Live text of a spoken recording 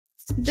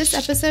This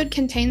episode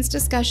contains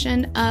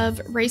discussion of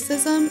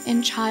racism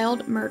and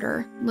child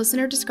murder.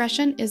 Listener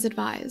discretion is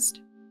advised.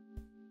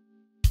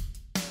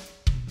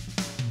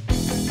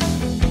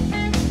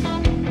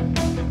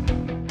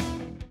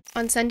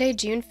 On Sunday,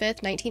 June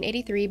 5th,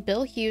 1983,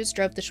 Bill Hughes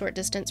drove the short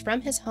distance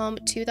from his home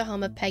to the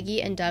home of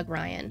Peggy and Doug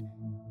Ryen.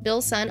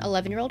 Bill's son,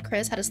 11-year-old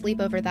Chris, had a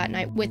sleepover that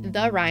night with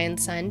the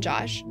Ryen's son,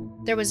 Josh.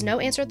 There was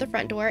no answer at the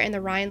front door, and the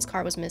Ryens'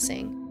 car was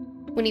missing.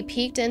 When he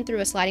peeked in through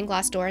a sliding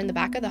glass door in the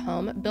back of the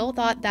home, Bill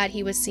thought that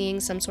he was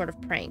seeing some sort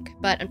of prank,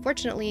 but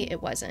unfortunately,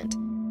 it wasn't.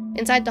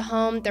 Inside the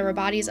home, there were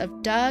bodies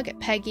of Doug,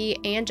 Peggy,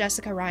 and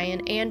Jessica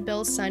Ryen, and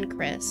Bill's son,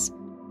 Chris.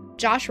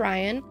 Josh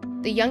Ryen,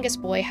 the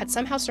youngest boy, had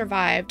somehow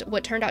survived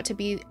what turned out to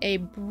be a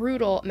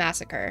brutal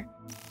massacre.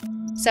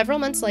 Several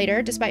months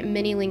later, despite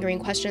many lingering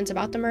questions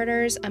about the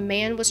murders, a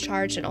man was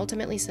charged and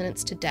ultimately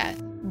sentenced to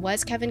death.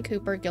 Was Kevin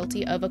Cooper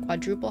guilty of a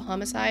quadruple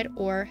homicide,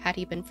 or had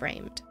he been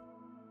framed?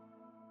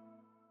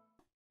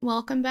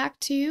 Welcome back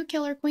to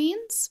Killer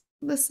Queens.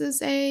 This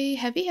is a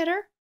heavy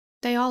hitter.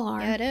 They all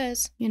are. Yeah, it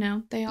is. You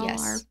know, they all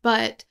Yes. are.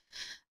 But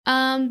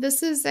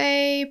this is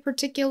a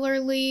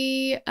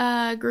particularly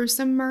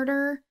gruesome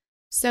murder.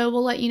 So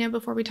we'll let you know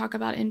before we talk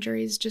about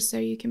injuries, just so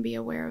you can be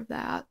aware of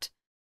that.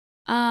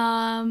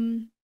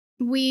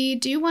 We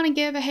do want to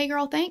give a hey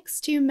girl thanks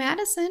to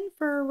Madison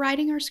for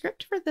writing our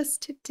script for this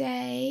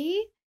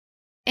today.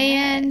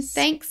 And Yes.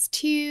 thanks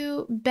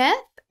to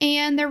Beth.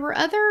 And there were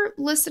other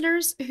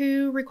listeners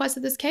who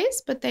requested this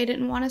case, but they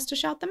didn't want us to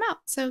shout them out.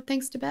 So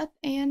thanks to Beth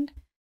and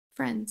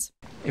friends.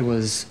 It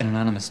was an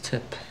anonymous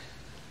tip.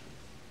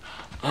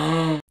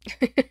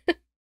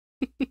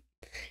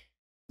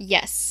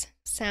 Yes.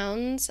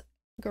 Sounds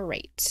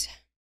great.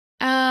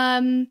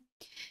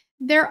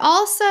 There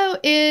also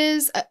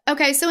is,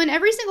 okay, so in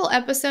every single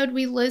episode,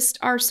 we list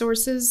our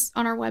sources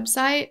on our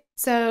website.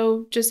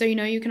 So just so you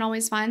know, you can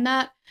always find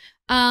that.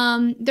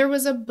 There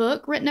was a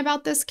book written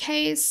about this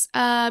case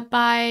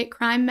by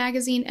crime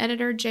magazine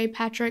editor J.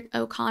 Patrick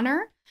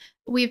O'Connor.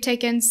 We've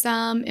taken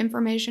some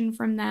information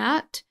from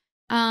that.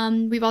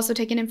 We've also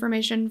taken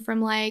information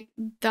from like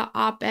the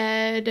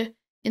op-ed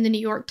in the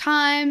New York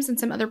Times and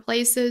some other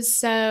places.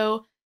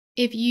 So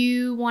if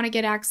you want to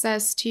get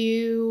access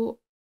to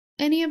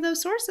any of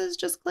those sources,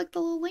 just click the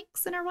little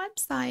links in our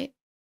website.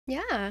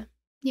 Yeah.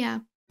 Yeah.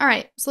 All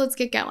right. So let's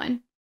get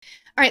going.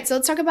 All right, so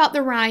let's talk about the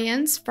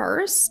Ryens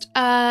first.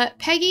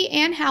 Peggy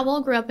Ann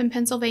Howell grew up in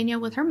Pennsylvania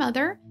with her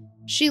mother.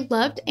 She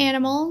loved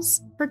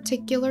animals,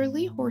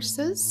 particularly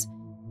horses,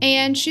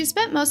 and she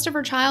spent most of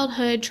her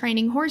childhood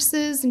training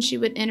horses, and she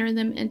would enter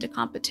them into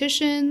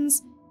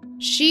competitions.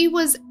 She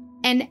was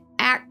an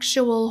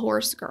actual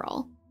horse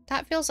girl.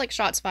 That feels like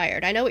shots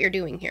fired. I know what you're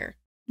doing here.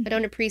 I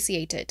don't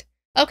appreciate it.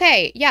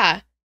 Okay,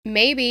 yeah.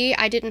 Maybe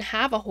I didn't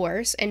have a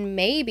horse, and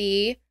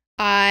maybe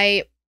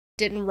I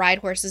didn't ride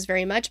horses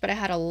very much, but I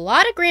had a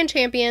lot of grand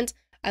champions.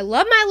 I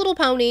love My Little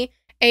Pony,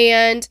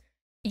 and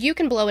you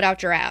can blow it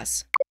out your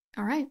ass.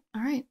 All right.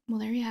 Well,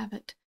 there you have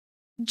it.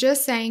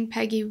 Just saying,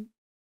 Peggy,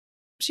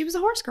 she was a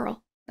horse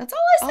girl. That's all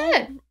I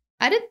said.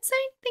 I didn't say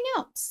anything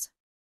else.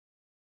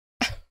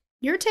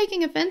 You're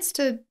taking offense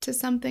to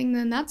something,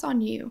 then that's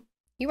on you.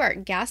 You are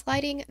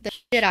gaslighting the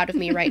shit out of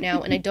me right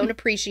now, and I don't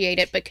appreciate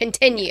it, but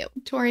continue.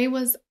 Tori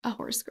was a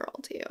horse girl,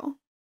 too.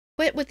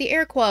 But with the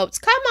air quotes,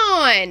 come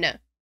on!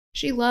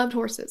 She loved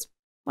horses.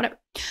 Whatever.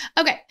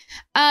 Okay.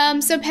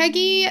 So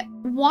Peggy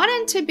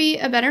wanted to be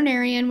a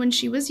veterinarian when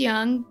she was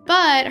young,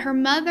 but her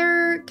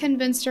mother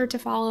convinced her to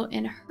follow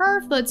in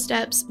her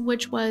footsteps,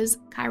 which was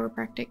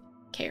chiropractic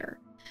care.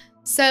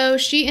 So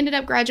she ended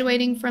up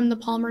graduating from the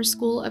Palmer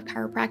School of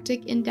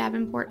Chiropractic in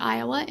Davenport,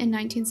 Iowa in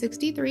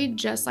 1963,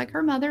 just like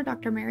her mother,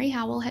 Dr. Mary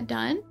Howell, had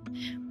done.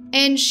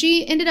 And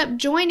she ended up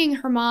joining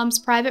her mom's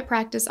private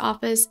practice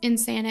office in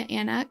Santa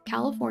Ana,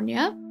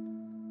 California.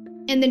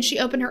 And then she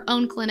opened her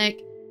own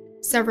clinic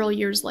several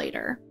years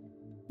later.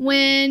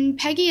 When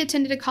Peggy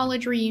attended a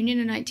college reunion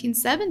in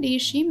 1970,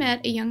 she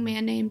met a young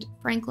man named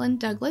Franklin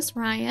Douglas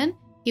Ryen.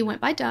 He went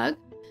by Doug.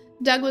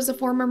 Doug was a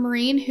former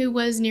Marine who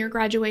was near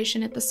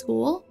graduation at the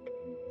school.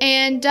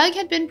 And Doug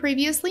had been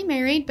previously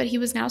married, but he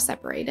was now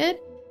separated.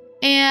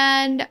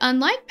 And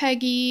unlike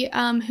Peggy,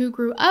 who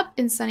grew up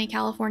in sunny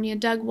California,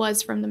 Doug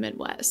was from the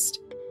Midwest.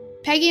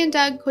 Peggy and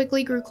Doug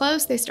quickly grew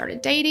close. They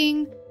started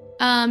dating.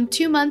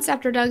 2 months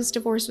after Doug's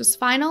divorce was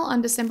final,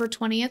 on December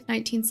 20th,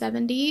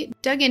 1970,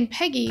 Doug and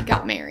Peggy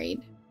got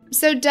married.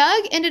 So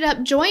Doug ended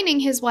up joining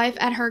his wife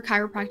at her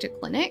chiropractic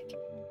clinic,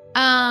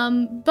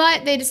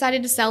 but they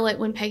decided to sell it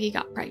when Peggy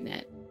got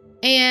pregnant.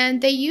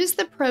 And they used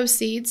the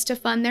proceeds to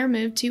fund their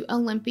move to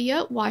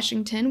Olympia,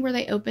 Washington, where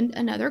they opened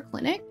another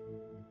clinic.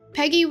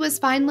 Peggy was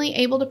finally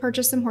able to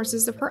purchase some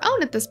horses of her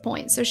own at this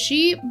point, so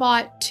she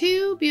bought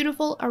 2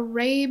 beautiful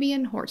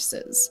Arabian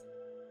horses.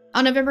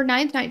 On November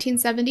 9th,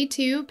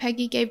 1972,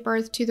 Peggy gave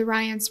birth to the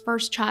Ryens'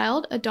 first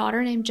child, a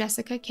daughter named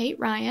Jessica Kate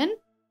Ryen.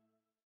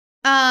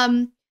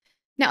 Now,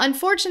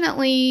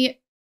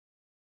 unfortunately,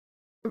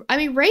 I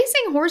mean,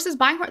 raising horses,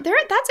 buying horses,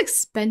 that's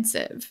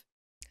expensive.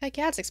 Heck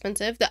yeah, it's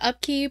expensive. The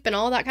upkeep and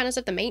all that kind of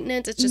stuff, the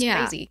maintenance, it's just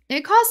crazy.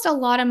 It cost a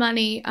lot of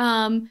money.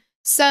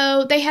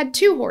 So they had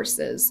 2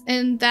 horses,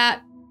 and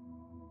that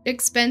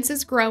expense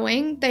is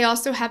growing. They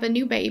also have a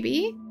new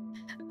baby.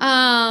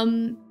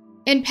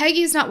 And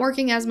Peggy's not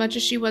working as much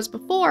as she was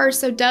before,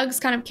 so Doug's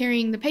kind of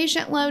carrying the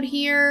patient load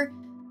here.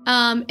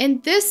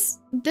 And this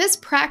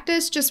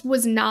practice just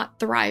was not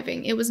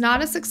thriving. It was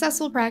not a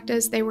successful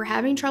practice. They were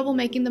having trouble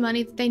making the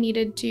money that they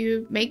needed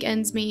to make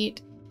ends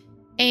meet.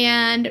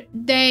 And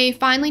they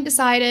finally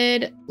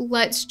decided,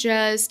 let's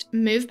just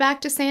move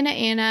back to Santa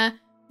Ana.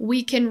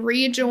 We can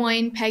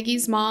rejoin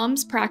Peggy's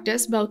mom's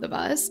practice, both of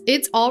us.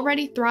 It's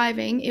already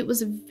thriving. It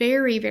was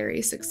very,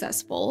 very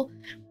successful.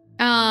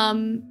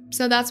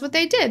 So that's what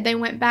they did. They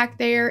went back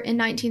there in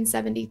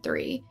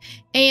 1973.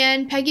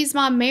 And Peggy's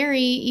mom, Mary,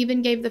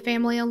 even gave the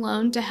family a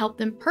loan to help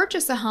them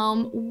purchase a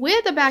home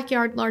with a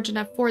backyard large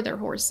enough for their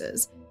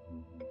horses.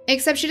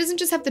 Except she doesn't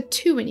just have the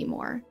 2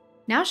 anymore.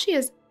 Now she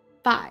has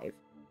 5.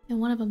 And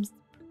one of them's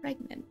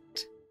pregnant.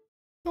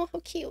 Oh,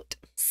 how cute.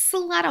 It's a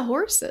lot of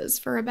horses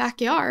for a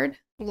backyard.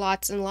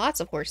 Lots and lots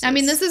of horses. I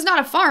mean, this is not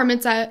a farm.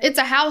 It's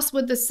a house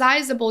with a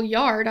sizable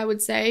yard, I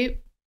would say,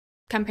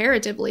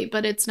 comparatively.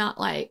 But it's not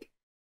like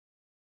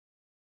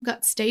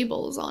got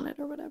stables on it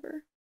or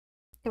whatever.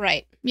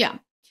 Right. Yeah.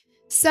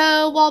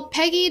 So while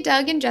Peggy,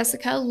 Doug, and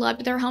Jessica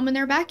loved their home in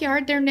their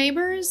backyard, their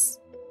neighbors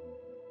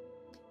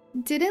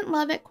didn't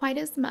love it quite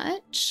as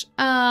much.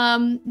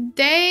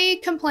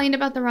 They complained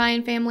about the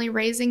Ryen family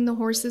raising the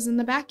horses in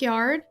the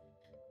backyard.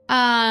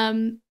 I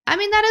mean,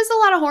 that is a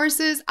lot of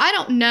horses. I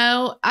don't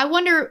know. I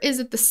wonder, is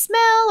it the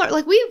smell? Or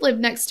like, we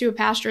lived next to a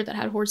pasture that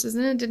had horses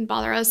and it didn't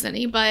bother us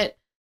any, but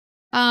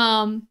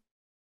I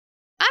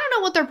don't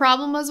know what their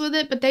problem was with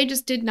it, but they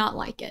just did not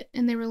like it.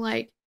 And they were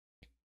like,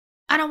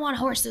 I don't want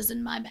horses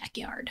in my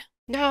backyard.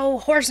 No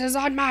horses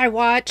on my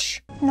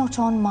watch. Not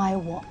on my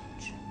watch.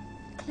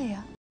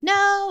 Clear.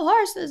 No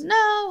horses,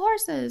 no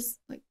horses.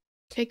 Like,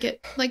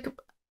 picket. Like,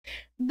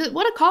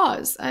 what a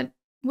cause.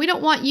 We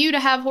don't want you to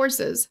have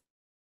horses.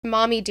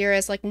 Mommy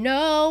dearest, like,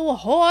 no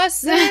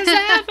horses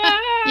ever.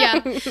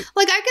 Yeah.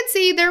 Like, I could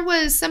see there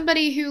was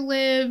somebody who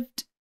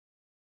lived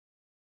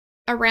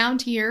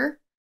around here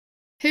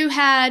who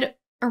had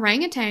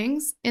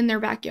orangutans in their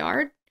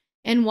backyard,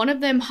 and one of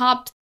them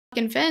hopped the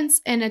fucking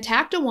fence and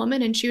attacked a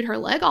woman and chewed her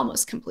leg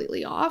almost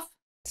completely off.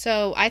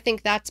 So I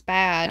think that's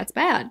bad. That's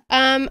bad.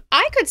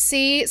 I could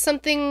see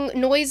something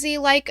noisy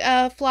like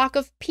a flock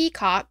of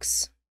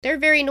peacocks. They're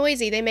very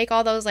noisy. They make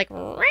all those like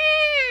They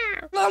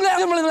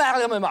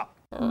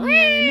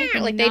make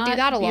like they do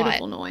that a lot.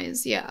 Beautiful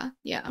noise. Yeah.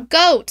 Yeah.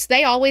 Goats,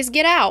 they always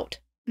get out.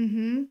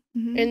 Mm-hmm.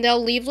 Mm-hmm. And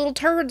they'll leave little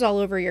turds all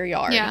over your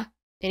yard. Yeah.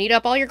 And eat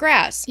up all your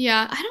grass.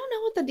 Yeah. I don't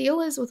know what the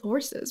deal is with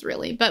horses,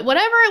 really. But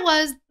whatever it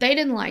was, they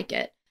didn't like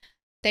it.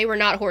 They were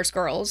not horse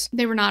girls.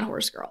 They were not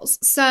horse girls.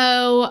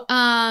 So,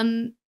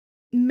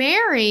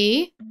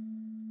 Mary,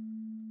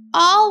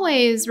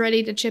 always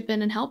ready to chip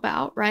in and help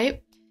out,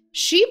 right?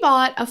 She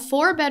bought a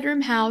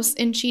 4-bedroom house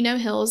in Chino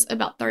Hills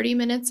about 30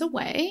 minutes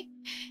away,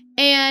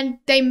 and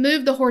they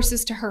moved the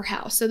horses to her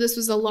house. So this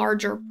was a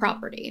larger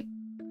property.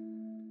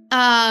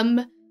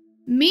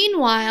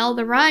 Meanwhile,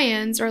 the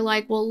Ryens are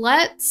like, well,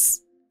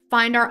 let's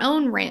find our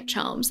own ranch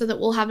home so that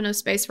we'll have enough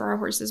space for our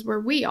horses where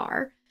we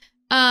are.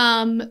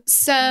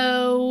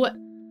 So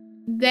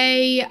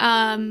they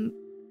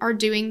are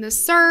doing the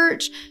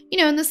search,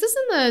 and this is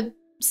in the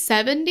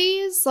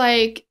 70s.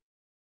 Like,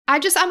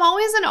 I'm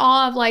always in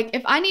awe of, like,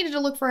 if I needed to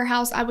look for a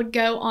house, I would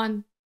go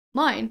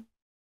online.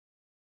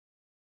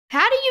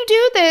 How do you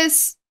do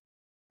this?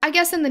 I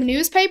guess in the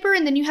newspaper,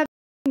 and then you have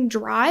to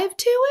drive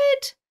to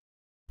it?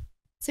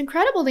 It's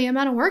incredible the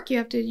amount of work you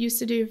have to used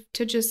to do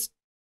to just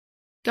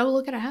go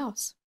look at a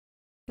house.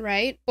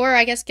 Right. Or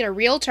I guess get a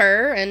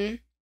realtor and...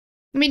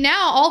 I mean,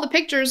 now all the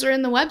pictures are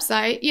in the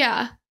website.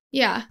 Yeah.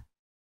 Yeah.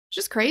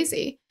 Just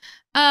crazy.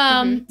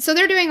 So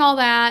they're doing all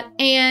that,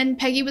 and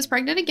Peggy was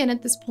pregnant again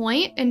at this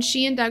point, and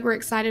she and Doug were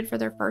excited for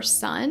their first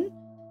son.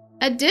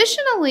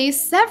 Additionally,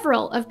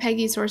 several of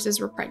Peggy's horses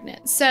were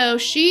pregnant. So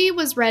she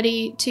was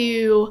ready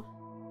to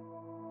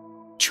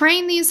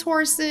train these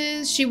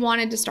horses. She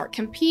wanted to start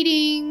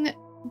competing,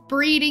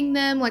 breeding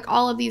them, like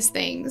all of these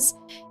things.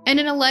 And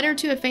in a letter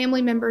to a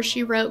family member,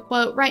 she wrote,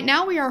 quote, "Right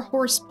now we are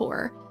horse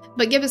poor,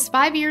 but give us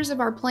 5 years of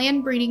our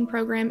planned breeding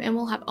program and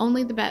we'll have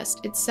only the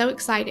best. It's so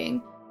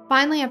exciting.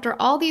 Finally, after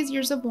all these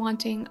years of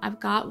wanting, I've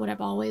got what I've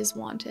always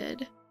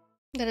wanted."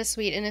 That is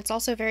sweet, and it's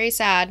also very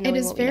sad. It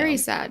is very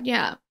sad,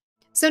 yeah.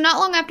 So not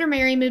long after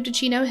Mary moved to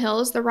Chino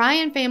Hills, the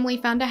Ryen family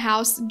found a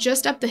house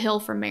just up the hill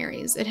from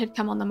Mary's. It had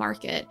come on the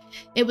market.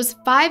 It was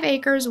 5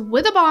 acres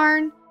with a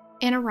barn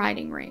and a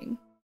riding ring.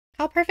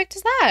 How perfect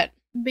is that?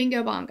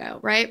 Bingo bongo,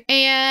 right?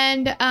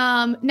 And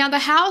now the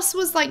house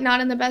was like not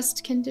in the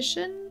best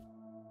condition,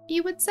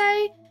 you would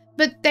say,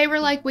 but they were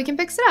like, we can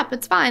fix it up.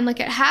 It's fine. Like,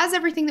 it has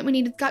everything that we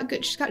need. It's got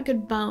good. She's got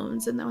good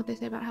bones. Isn't that what they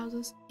say about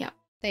houses? Yeah.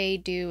 They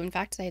do, in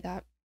fact, say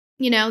that.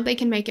 They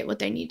can make it what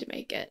they need to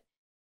make it.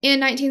 In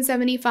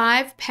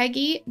 1975,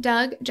 Peggy,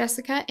 Doug,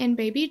 Jessica, and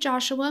baby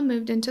Joshua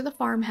moved into the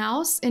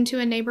farmhouse, into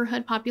a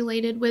neighborhood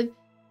populated with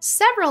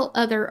several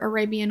other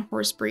Arabian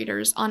horse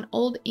breeders on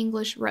Old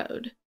English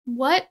Road.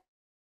 What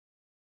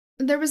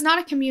there was not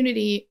a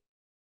community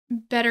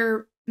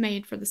better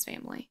made for this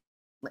family.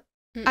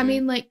 I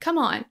mean, like, come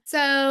on.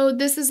 So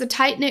this is a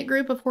tight-knit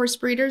group of horse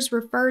breeders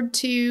referred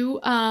to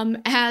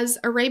as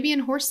Arabian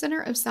Horse Center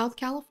of South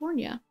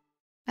California.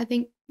 I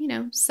think, you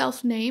know,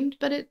 self-named,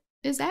 but it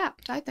is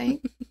apt, I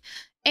think.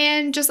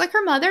 And just like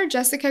her mother,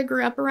 Jessica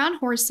grew up around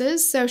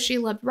horses, so she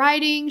loved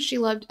riding. She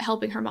loved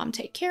helping her mom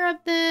take care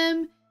of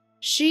them.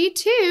 She,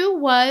 too,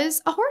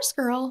 was a horse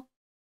girl.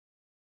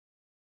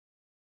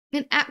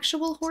 An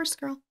actual horse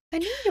girl. I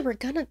knew you were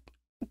gonna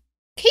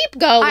keep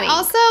going. I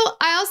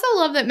also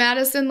love that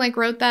Madison, like,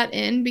 wrote that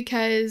in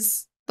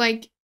because,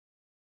 like,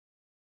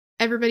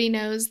 everybody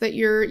knows that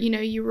you're, you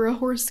know, you were a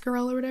horse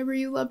girl or whatever.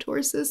 You loved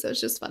horses. So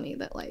it's just funny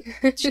that, like,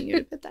 she knew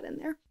to put that in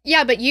there.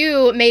 Yeah, but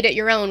you made it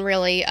your own,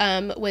 really,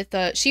 with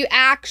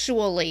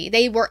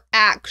they were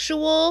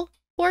actual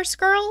horse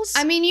girls.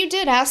 I mean, you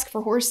did ask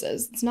for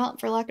horses. It's not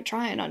for lack of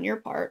trying on your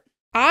part.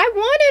 I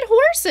wanted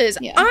horses.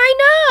 Yeah.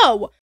 I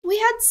know. We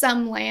had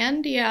some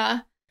land,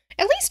 yeah.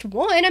 At least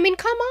one. I mean,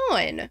 come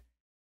on.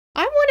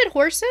 I wanted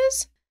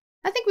horses.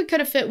 I think we could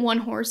have fit one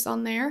horse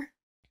on there.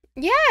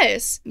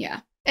 Yes.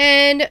 Yeah.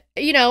 And,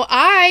 you know,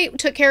 I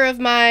took care of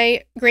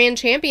my grand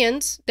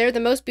champions. They're the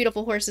most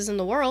beautiful horses in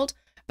the world.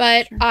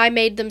 But sure. I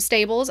made them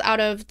stables out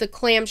of the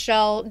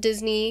clamshell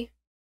Disney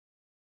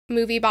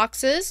movie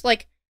boxes.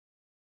 Like,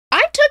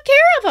 I took care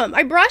of them.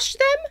 I brushed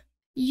them.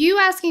 You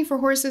asking for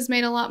horses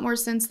made a lot more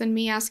sense than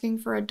me asking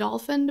for a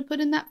dolphin to put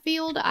in that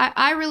field.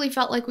 I really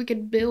felt like we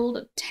could build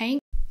a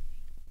tank.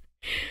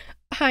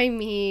 I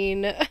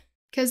mean...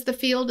 Because the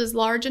field is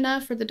large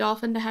enough for the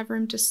dolphin to have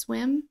room to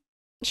swim.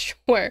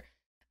 Sure.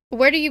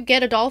 Where do you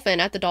get a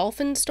dolphin? At the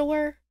dolphin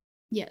store?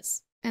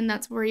 Yes. And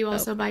that's where you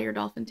also buy your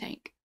dolphin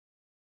tank.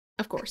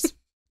 Of course.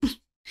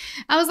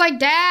 I was like,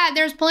 Dad,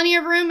 there's plenty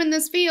of room in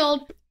this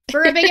field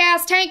for a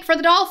big-ass tank for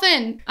the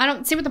dolphin. I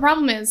don't see what the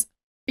problem is.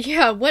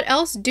 Yeah, what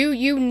else do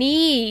you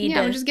need?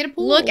 Yeah, just get a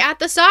pool. Look at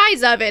the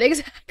size of it.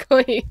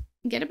 Exactly.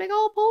 Get a big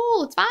old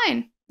pool. It's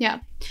fine. Yeah.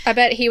 I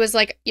bet he was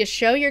like, you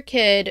show your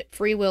kid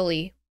Free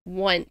Willy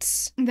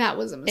once. That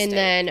was a mistake. And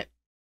then,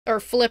 or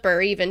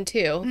Flipper even too.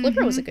 Mm-hmm.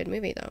 Flipper was a good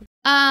movie though.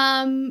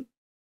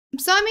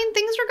 So I mean,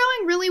 things are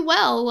going really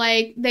well.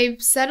 Like,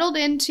 they've settled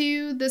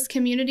into this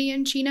community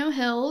in Chino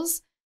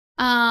Hills.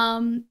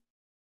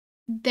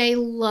 They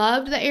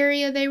loved the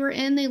area they were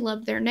in. They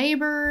loved their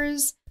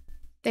neighbors.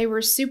 They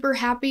were super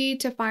happy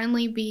to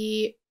finally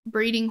be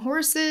breeding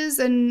horses.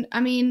 And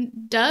I mean,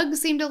 Doug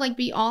seemed to like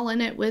be all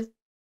in it with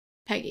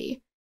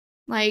Peggy.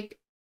 Like,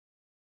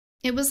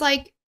 it was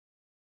like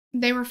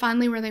they were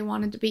finally where they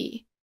wanted to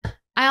be.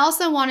 I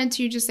also wanted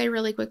to just say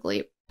really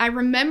quickly, I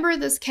remember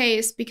this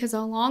case because a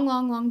long,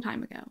 long, long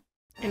time ago.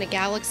 In a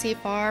galaxy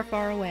far,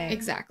 far away.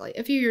 Exactly.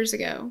 A few years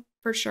ago,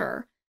 for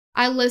sure.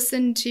 I used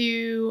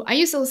to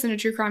listen to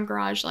True Crime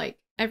Garage like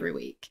every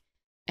week.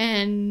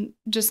 And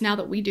just now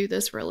that we do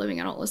this for a living,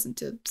 I don't listen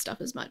to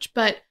stuff as much.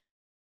 But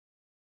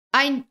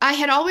I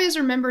had always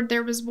remembered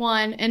there was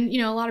one, and, you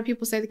know, a lot of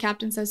people say the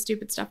captain says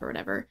stupid stuff or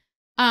whatever.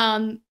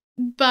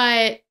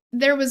 But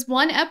there was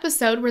one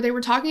episode where they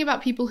were talking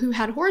about people who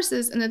had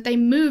horses and that they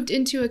moved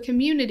into a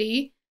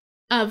community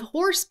of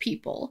horse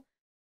people.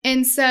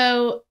 And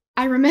so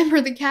I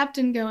remember the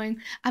captain going,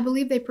 I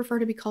believe they prefer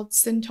to be called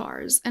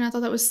centaurs. And I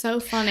thought that was so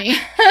funny.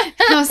 I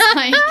was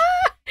like...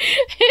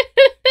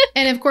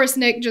 And of course,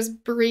 Nick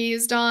just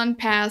breezed on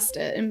past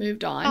it and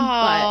moved on.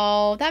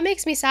 Oh, that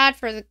makes me sad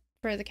for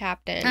the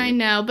captain. I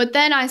know. But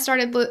then I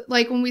started,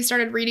 like, when we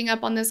started reading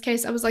up on this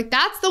case, I was like,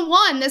 that's the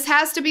one. This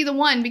has to be the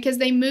one because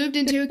they moved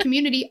into a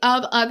community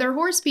of other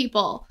horse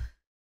people.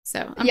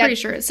 So I'm pretty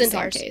sure it's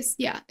centaurs. The same case.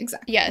 Yeah,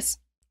 exactly. Yes.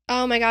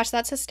 Oh my gosh,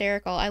 that's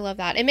hysterical. I love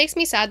that. It makes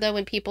me sad, though,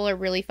 when people are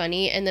really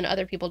funny and then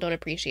other people don't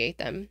appreciate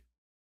them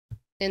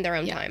in their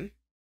own time.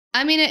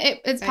 I mean,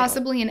 it's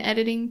possibly an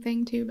editing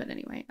thing, too. But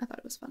anyway, I thought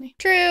it was funny.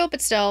 True,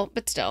 but still.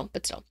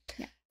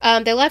 Yeah.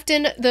 They left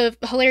in the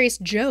hilarious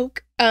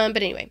joke. But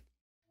anyway.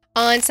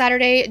 On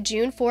Saturday,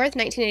 June 4th,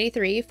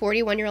 1983,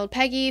 41-year-old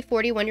Peggy,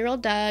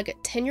 41-year-old Doug,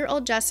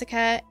 10-year-old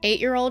Jessica,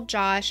 8-year-old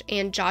Josh,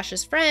 and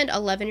Josh's friend,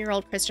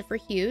 11-year-old Christopher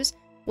Hughes,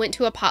 went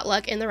to a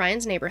potluck in the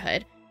Ryens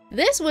neighborhood.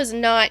 This was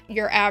not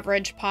your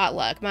average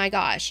potluck, my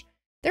gosh.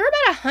 There were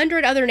about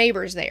 100 other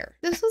neighbors there.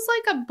 This was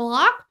like a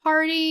block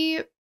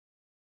party...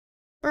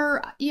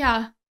 Or,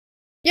 yeah.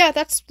 Yeah,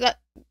 that's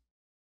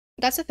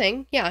a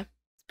thing, yeah.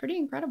 It's pretty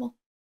incredible.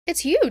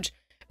 It's huge.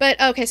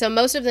 But, okay, so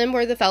most of them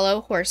were the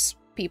fellow horse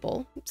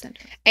people.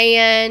 Center.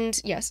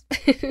 And, yes.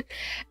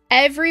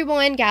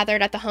 Everyone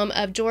gathered at the home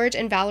of George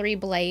and Valerie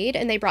Blade,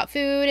 and they brought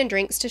food and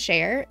drinks to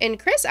share. And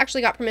Chris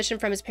actually got permission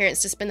from his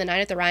parents to spend the night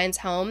at the Ryens'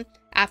 home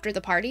after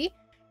the party.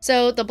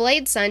 So the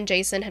Blade's son,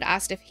 Jason, had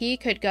asked if he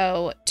could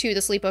go to the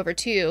sleepover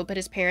too, but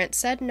his parents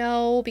said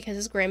no because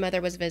his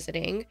grandmother was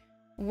visiting,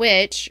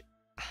 which...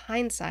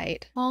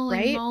 hindsight, holy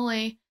right?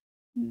 moly,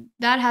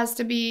 that has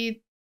to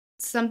be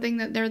something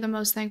that they're the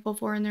most thankful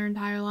for in their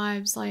entire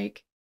lives.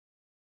 Like,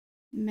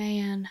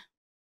 man,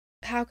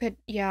 how could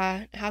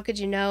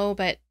you know?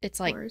 But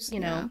it's like, you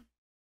know,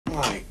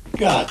 my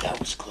God, that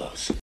was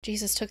close.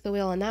 Jesus took the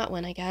wheel on that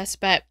one, I guess.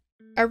 But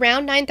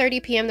Around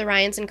 9:30 p.m., the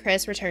Ryens and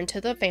Chris returned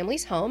to the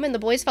family's home, and the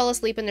boys fell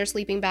asleep in their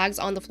sleeping bags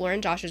on the floor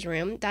in Josh's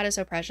room. That is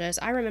so precious.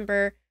 I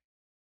remember,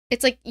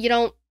 it's like you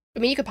don't, I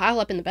mean, you could pile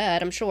up in the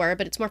bed, I'm sure,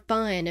 but it's more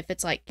fun if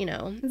it's like, you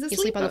know, you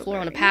sleep on the floor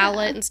on a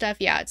pallet and stuff.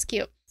 Yeah, it's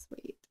cute.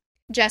 Sweet.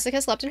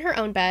 Jessica slept in her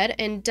own bed,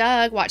 and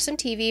Doug watched some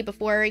TV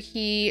before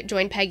he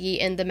joined Peggy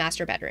in the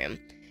master bedroom.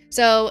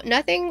 So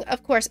nothing,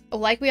 of course,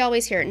 like we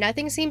always hear,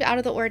 nothing seemed out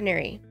of the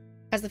ordinary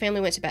as the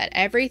family went to bed.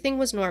 Everything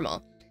was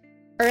normal.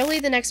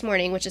 Early the next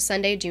morning, which is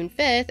Sunday, June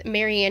 5th,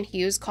 Mary Ann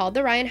Hughes called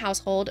the Ryen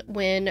household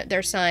when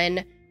their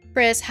son,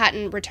 Chris,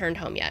 hadn't returned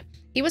home yet.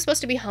 He was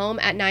supposed to be home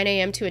at 9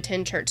 a.m. to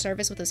attend church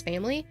service with his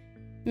family.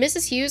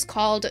 Mrs. Hughes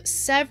called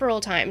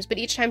several times, but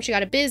each time she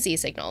got a busy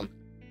signal.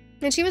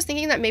 And she was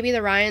thinking that maybe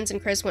the Ryens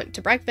and Chris went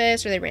to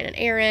breakfast or they ran an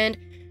errand,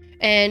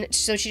 and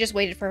so she just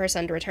waited for her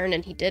son to return,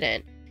 and he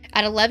didn't.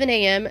 At 11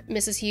 a.m.,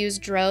 Mrs. Hughes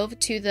drove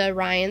to the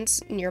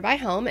Ryens' nearby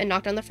home and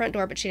knocked on the front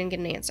door, but she didn't get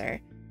an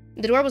answer.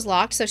 The door was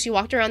locked, so she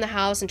walked around the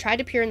house and tried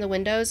to peer in the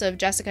windows of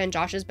Jessica and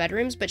Josh's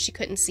bedrooms, but she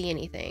couldn't see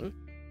anything.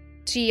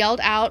 She yelled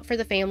out for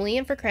the family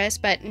and for Chris,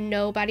 but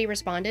nobody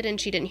responded,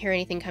 and she didn't hear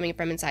anything coming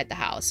from inside the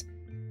house.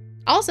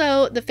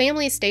 Also, the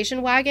family's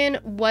station wagon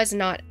was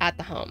not at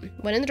the home.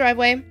 Went in the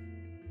driveway,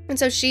 and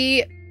so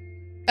she,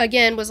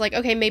 again, was like,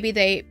 okay, maybe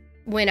they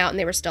went out and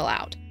they were still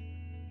out.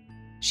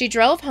 She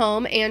drove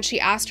home, and she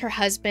asked her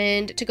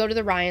husband to go to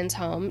the Ryens'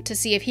 home to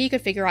see if he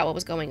could figure out what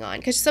was going on,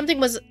 because something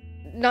was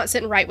not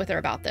sitting right with her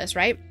about this,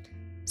 right?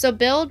 So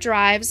Bill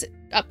drives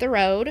up the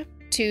road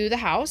to the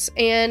house,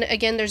 and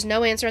again, there's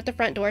no answer at the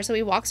front door, so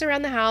he walks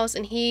around the house,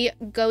 and he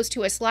goes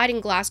to a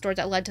sliding glass door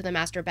that led to the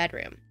master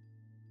bedroom.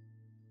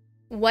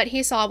 What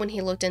he saw when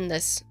he looked in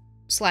this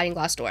sliding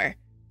glass door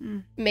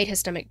made his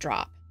stomach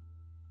drop.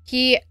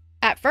 He,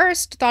 at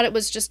first, thought it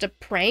was just a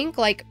prank,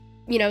 like,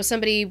 you know,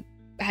 somebody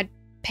had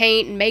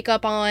paint and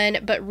makeup on,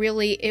 but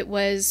really it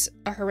was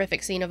a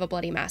horrific scene of a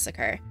bloody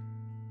massacre.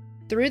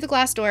 Through the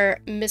glass door,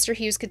 Mr.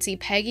 Hughes could see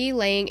Peggy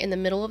laying in the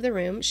middle of the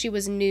room. She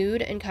was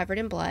nude and covered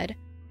in blood.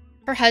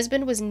 Her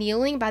husband was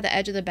kneeling by the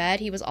edge of the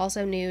bed. He was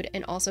also nude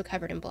and also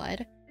covered in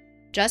blood.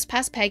 Just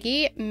past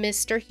Peggy,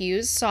 Mr.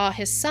 Hughes saw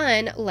his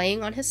son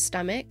laying on his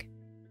stomach.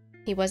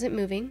 He wasn't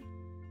moving.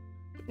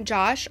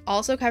 Josh,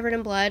 also covered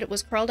in blood,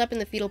 was curled up in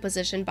the fetal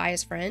position by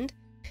his friend.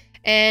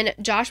 And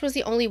Josh was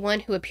the only one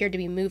who appeared to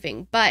be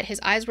moving, but his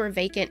eyes were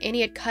vacant and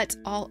he had cuts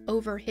all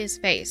over his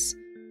face.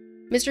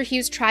 Mr.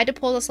 Hughes tried to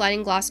pull the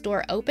sliding glass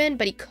door open,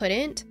 but he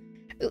couldn't.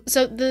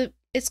 So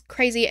it's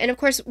crazy. And of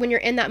course, when you're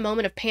in that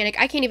moment of panic,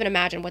 I can't even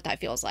imagine what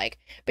that feels like.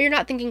 But you're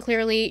not thinking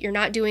clearly, you're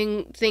not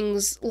doing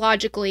things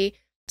logically.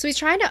 So he's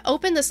trying to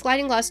open the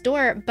sliding glass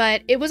door,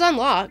 but it was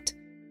unlocked.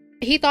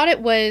 He thought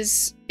it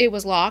was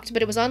locked,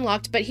 but it was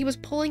unlocked, but he was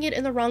pulling it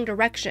in the wrong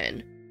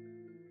direction.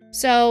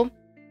 So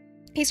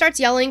he starts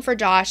yelling for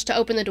Josh to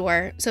open the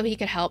door so he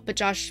could help, but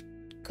Josh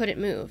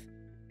couldn't move.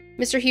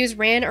 Mr. Hughes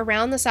ran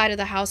around the side of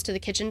the house to the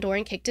kitchen door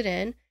and kicked it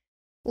in.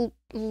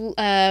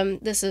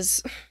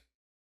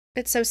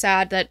 It's so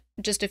sad that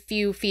just a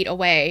few feet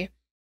away,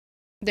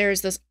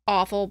 there's this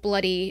awful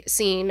bloody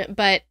scene,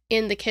 but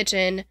in the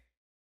kitchen,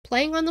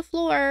 playing on the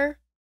floor,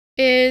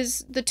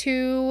 is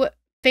the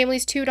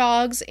family's 2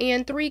 dogs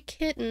and 3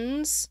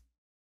 kittens.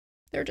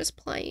 They're just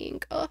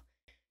playing. Ugh.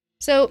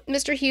 So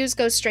Mr. Hughes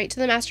goes straight to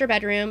the master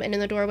bedroom, and in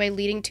the doorway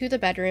leading to the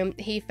bedroom,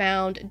 he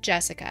found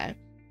Jessica.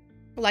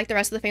 Like the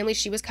rest of the family,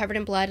 she was covered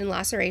in blood and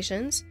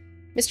lacerations.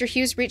 Mr.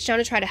 Hughes reached down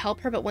to try to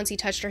help her, but once he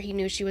touched her, he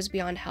knew she was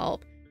beyond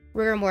help.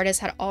 Rigor mortis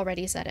had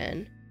already set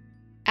in.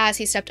 As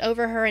he stepped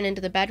over her and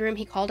into the bedroom,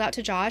 he called out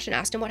to Josh and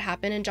asked him what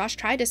happened, and Josh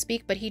tried to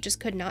speak, but he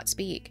just could not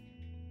speak.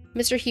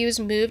 Mr. Hughes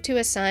moved to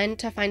his son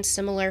to find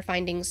similar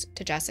findings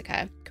to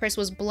Jessica. Chris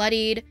was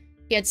bloodied.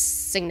 He had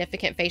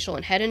significant facial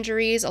and head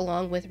injuries,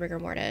 along with rigor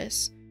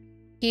mortis.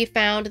 He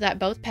found that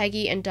both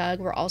Peggy and Doug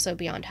were also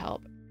beyond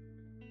help.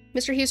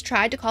 Mr. Hughes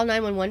tried to call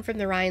 911 from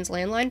the Ryens'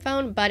 landline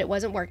phone, but it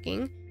wasn't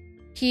working.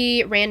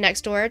 He ran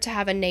next door to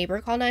have a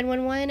neighbor call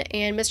 911,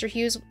 and Mr.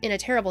 Hughes, in a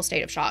terrible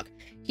state of shock,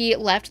 he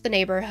left the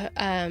neighbor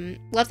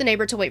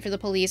to wait for the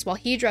police while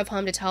he drove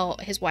home to tell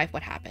his wife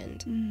what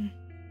happened.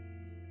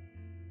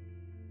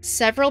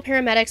 Several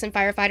paramedics and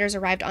firefighters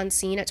arrived on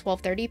scene at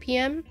 12:30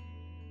 p.m.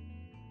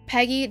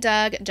 Peggy,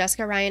 Doug,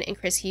 Jessica Ryen, and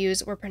Chris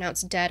Hughes were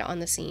pronounced dead on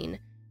the scene.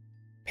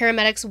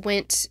 Paramedics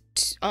went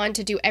on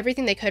to do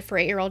everything they could for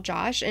 8-year-old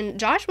Josh, and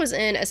Josh was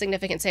in a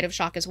significant state of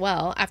shock as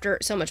well after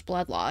so much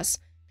blood loss.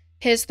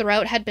 His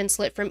throat had been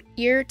slit from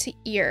ear to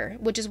ear,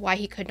 which is why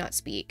he could not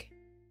speak.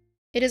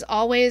 It is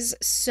always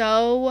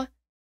so,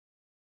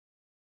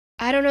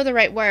 I don't know the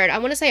right word. I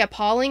want to say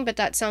appalling, but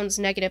that sounds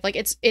negative. Like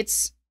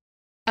it's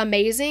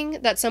amazing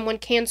that someone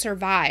can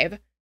survive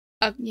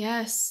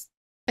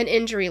an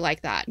injury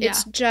like that. Yeah.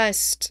 It's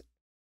just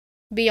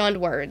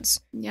beyond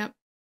words. Yep.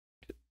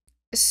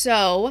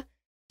 So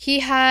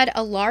he had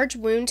a large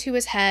wound to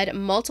his head,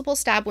 multiple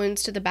stab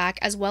wounds to the back,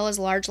 as well as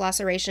large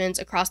lacerations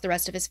across the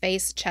rest of his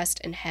face,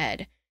 chest, and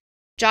head.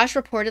 Josh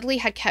reportedly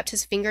had kept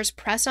his fingers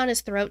pressed on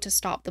his throat to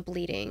stop the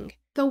bleeding.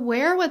 The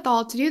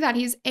wherewithal to do that.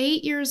 He's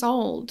 8 years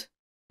old.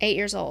 8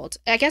 years old.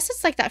 I guess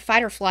it's like that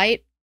fight or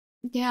flight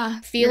your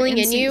feeling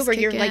in you instincts where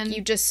you're kick like, in.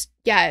 you just,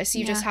 yes,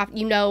 you just have,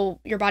 you know,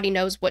 your body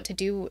knows what to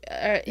do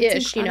It's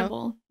ish, you know?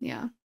 incredible.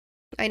 Yeah.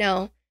 I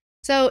know.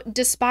 So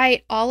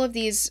despite all of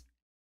these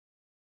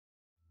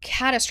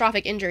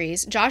catastrophic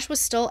injuries, Josh was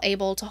still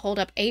able to hold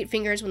up 8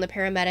 fingers when the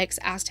paramedics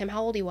asked him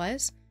how old he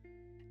was.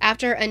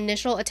 After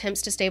initial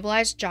attempts to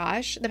stabilize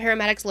Josh, the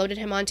paramedics loaded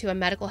him onto a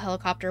medical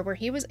helicopter where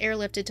he was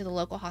airlifted to the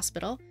local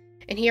hospital,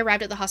 and he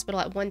arrived at the hospital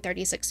at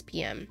 1:36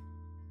 p.m.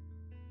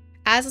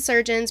 As the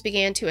surgeons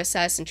began to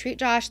assess and treat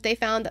Josh, they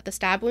found that the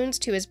stab wounds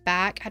to his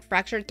back had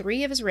fractured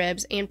 3 of his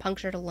ribs and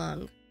punctured a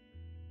lung.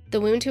 The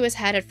wound to his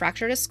head had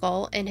fractured his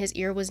skull, and his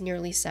ear was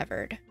nearly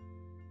severed.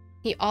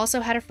 He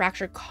also had a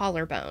fractured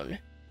collarbone.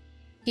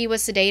 He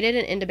was sedated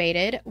and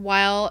intubated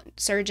while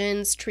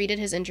surgeons treated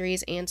his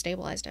injuries and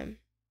stabilized him.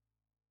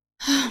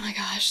 Oh my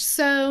gosh.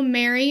 So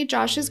Mary,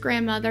 Josh's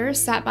grandmother,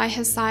 sat by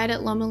his side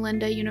at Loma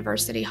Linda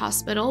University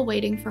Hospital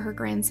waiting for her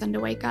grandson to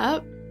wake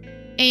up.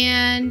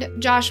 And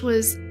Josh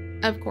was,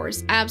 of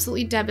course,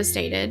 absolutely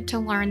devastated to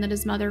learn that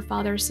his mother,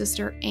 father,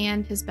 sister,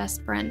 and his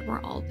best friend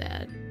were all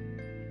dead.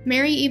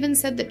 Mary even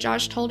said that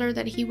Josh told her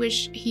that he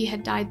wished he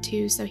had died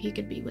too so he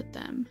could be with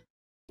them.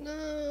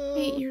 No.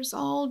 8 years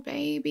old,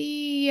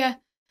 baby.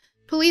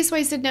 Police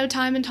wasted no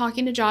time in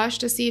talking to Josh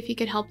to see if he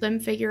could help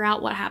them figure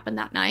out what happened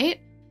that night.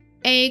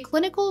 A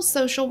clinical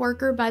social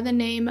worker by the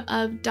name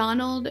of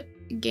Donald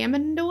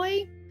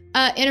Gamondoy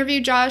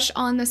interviewed Josh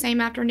on the same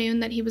afternoon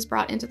that he was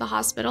brought into the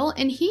hospital,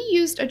 and he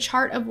used a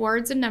chart of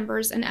words and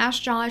numbers and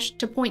asked Josh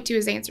to point to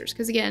his answers,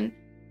 because again,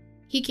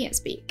 he can't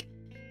speak.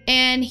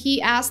 And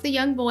he asked the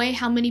young boy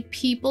how many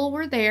people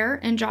were there,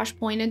 and Josh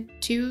pointed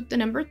to the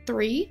number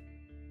 3.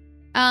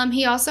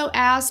 He also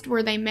asked,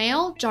 were they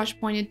male? Josh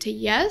pointed to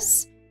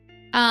yes.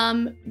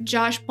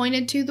 Josh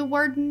pointed to the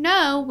word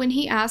no when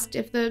he asked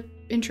if the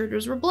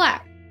intruders were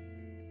black.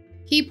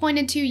 He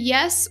pointed to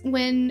yes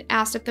when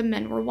asked if the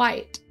men were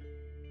white.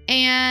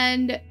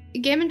 And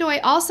Gamondoy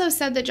also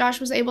said that Josh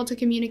was able to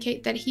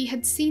communicate that he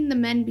had seen the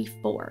men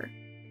before.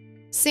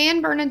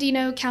 San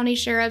Bernardino County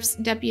Sheriff's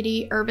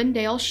Deputy Urban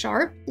Dale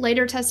Sharp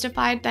later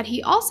testified that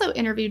he also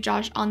interviewed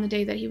Josh on the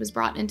day that he was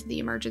brought into the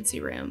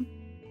emergency room.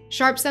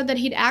 Sharp said that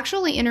he'd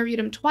actually interviewed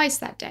him twice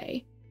that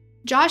day.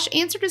 Josh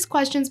answered his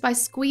questions by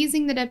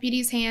squeezing the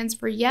deputy's hands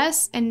for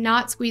yes and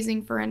not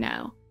squeezing for a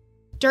no.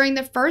 During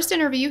the first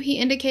interview, he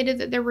indicated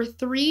that there were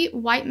 3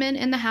 white men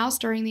in the house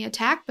during the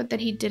attack, but that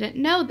he didn't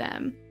know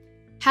them.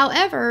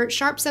 However,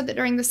 Sharp said that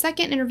during the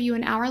second interview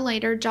an hour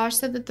later, Josh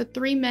said that the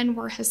 3 men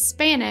were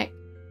Hispanic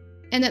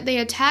and that they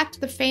attacked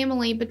the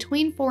family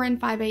between 4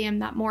 and 5 a.m.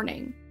 that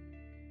morning.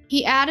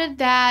 He added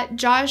that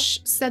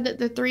Josh said that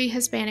the 3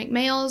 Hispanic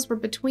males were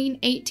between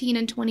 18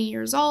 and 20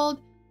 years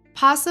old,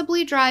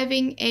 possibly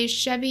driving a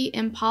Chevy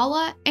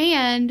Impala,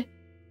 and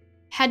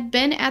had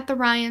been at the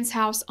Ryens'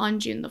 house on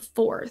June the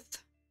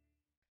 4th.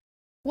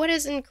 What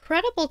is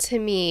incredible to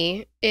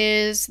me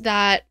is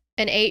that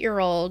an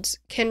 8-year-old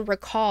can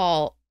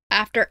recall,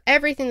 after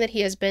everything that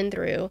he has been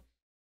through,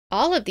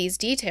 all of these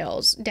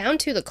details, down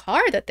to the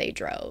car that they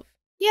drove.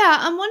 Yeah,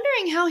 I'm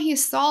wondering how he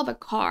saw the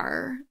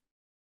car.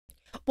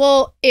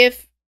 Well,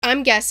 if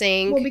I'm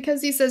guessing... Well,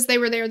 because he says they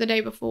were there the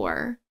day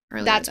before.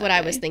 That's what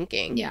I was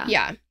thinking. Yeah.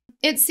 Yeah.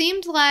 It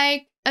seemed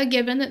like a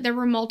given that there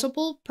were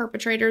multiple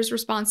perpetrators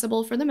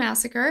responsible for the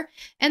massacre,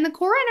 and the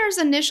coroner's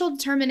initial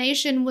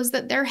determination was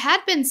that there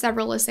had been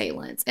several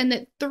assailants and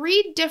that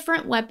 3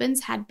 different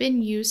weapons had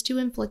been used to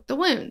inflict the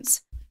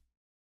wounds.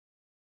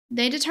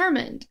 They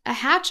determined a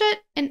hatchet,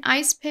 an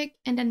ice pick,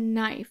 and a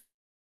knife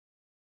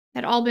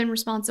had all been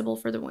responsible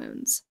for the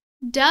wounds.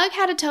 Doug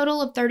had a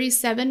total of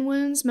 37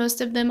 wounds,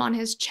 most of them on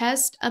his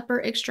chest, upper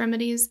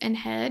extremities, and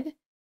head.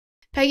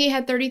 Peggy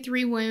had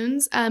 33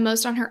 wounds,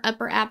 most on her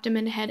upper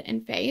abdomen, head,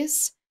 and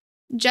face.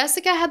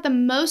 Jessica had the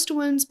most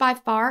wounds by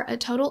far, a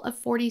total of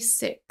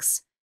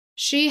 46.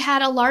 She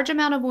had a large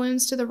amount of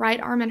wounds to the right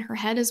arm and her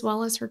head, as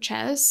well as her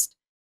chest.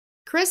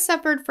 Chris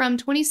suffered from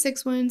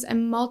 26 wounds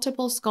and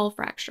multiple skull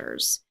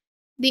fractures.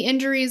 The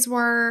injuries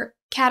were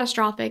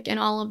catastrophic, and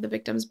all of the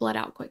victims bled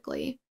out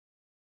quickly.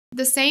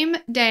 The same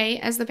day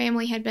as the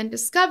family had been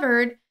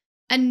discovered,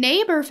 a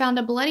neighbor found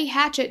a bloody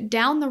hatchet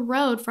down the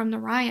road from the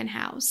Ryen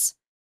house.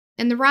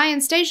 And the Ryen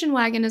station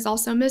wagon is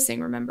also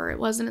missing, remember, it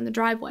wasn't in the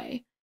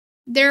driveway.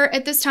 There,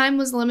 at this time,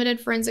 was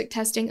limited forensic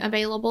testing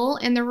available,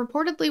 and there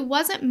reportedly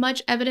wasn't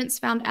much evidence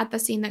found at the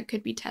scene that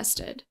could be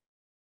tested.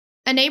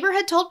 A neighbor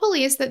had told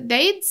police that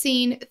they'd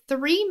seen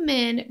 3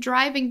 men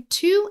driving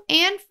to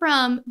and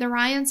from the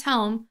Ryens'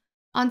 home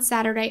on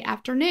Saturday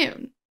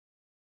afternoon.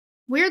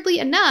 Weirdly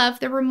enough,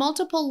 there were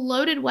multiple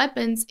loaded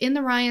weapons in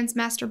the Ryens'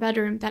 master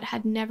bedroom that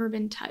had never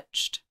been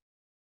touched.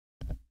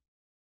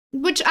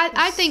 Which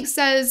I think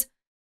says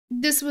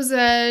this was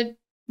a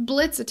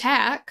blitz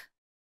attack.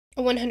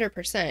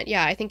 100%.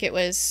 Yeah, I think it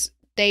was,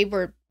 they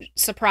were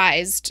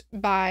surprised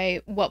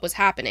by what was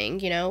happening,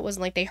 you know? It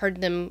wasn't like they heard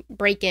them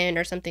break in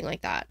or something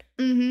like that.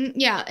 Mm-hmm.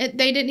 Yeah,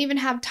 they didn't even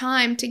have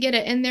time to get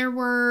it. And there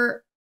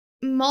were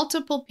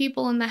multiple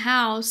people in the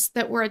house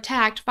that were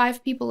attacked,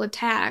 5 people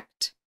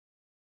attacked.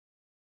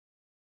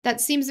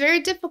 That seems very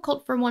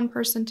difficult for one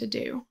person to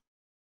do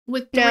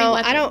with three No,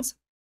 weapons. I don't.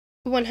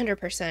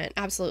 100%.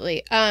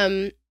 Absolutely.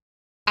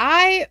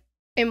 I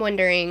am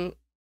wondering,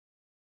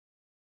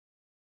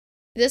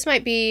 this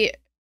might be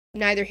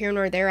neither here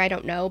nor there, I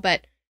don't know,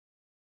 but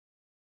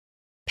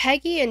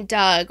Peggy and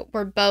Doug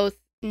were both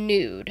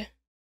nude.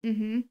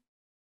 Mm-hmm.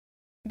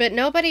 But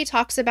nobody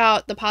talks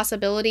about the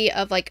possibility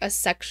of, like, a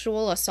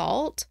sexual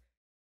assault.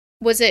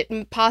 Was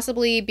it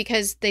possibly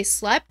because they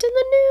slept in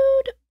the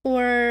nude?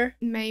 Or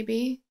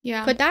Maybe.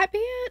 Yeah. could that be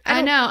it?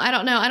 I know. I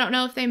don't know. I don't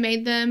know if they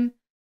made them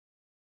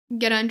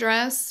get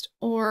undressed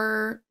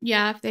or,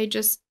 yeah, if they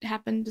just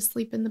happened to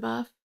sleep in the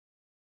buff.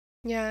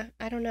 Yeah,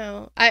 I don't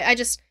know.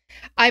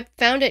 I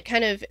found it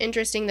kind of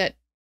interesting that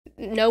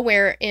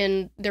nowhere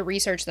in the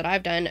research that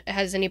I've done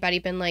has anybody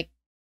been, like,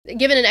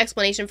 given an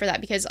explanation for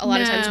that, because a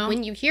lot of times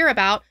when you hear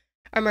about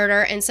a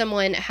murder and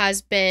someone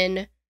has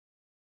been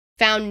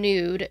found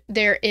nude,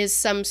 there is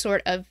some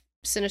sort of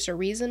sinister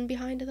reason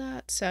behind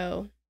that.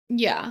 So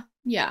Yeah.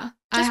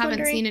 I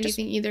haven't seen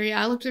anything either.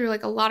 Yeah, I looked through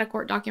like a lot of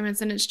court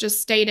documents and it's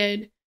just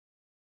stated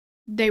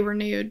they were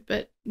nude,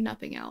 but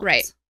nothing else.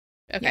 Right.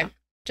 Okay. Yeah.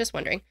 Just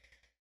wondering.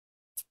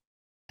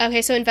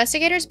 Okay, so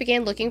investigators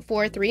began looking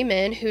for 3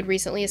 men who'd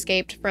recently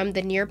escaped from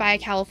the nearby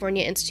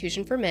California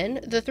Institution for Men.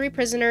 The 3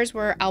 prisoners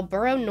were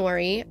Alburo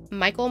Nori,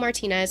 Michael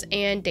Martinez,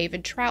 and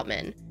David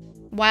Troutman.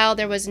 While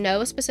there was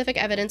no specific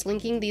evidence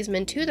linking these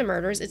men to the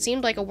murders, it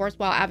seemed like a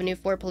worthwhile avenue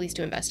for police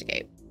to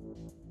investigate.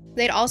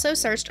 They'd also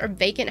searched a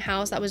vacant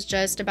house that was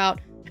just about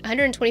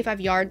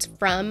 125 yards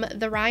from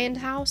the Ryan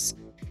house.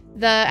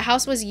 The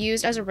house was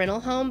used as a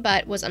rental home,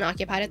 but was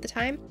unoccupied at the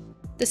time.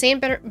 The San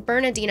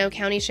Bernardino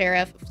County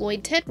Sheriff,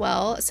 Floyd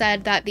Tidwell,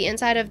 said that the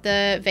inside of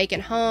the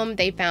vacant home,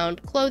 they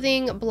found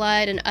clothing,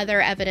 blood, and other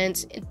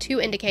evidence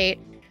to indicate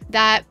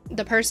that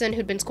the person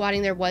who'd been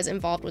squatting there was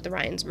involved with the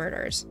Ryans'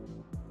 murders.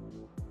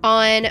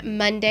 On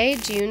Monday,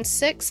 June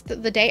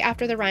 6th, the day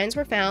after the Ryans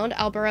were found,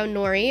 Alburo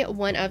Nori,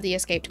 one of the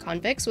escaped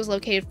convicts, was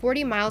located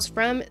 40 miles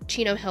from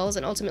Chino Hills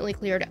and ultimately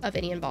cleared of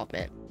any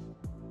involvement.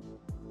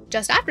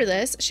 Just after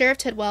this, Sheriff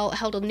Tidwell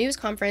held a news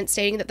conference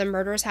stating that the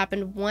murders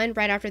happened one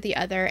right after the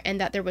other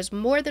and that there was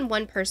more than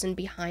one person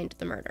behind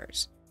the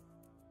murders.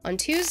 On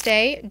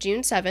Tuesday,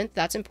 June 7th,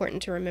 that's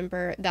important to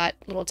remember that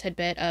little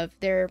tidbit of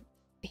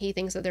he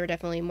thinks that there were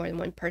definitely more than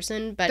one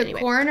person, but anyway.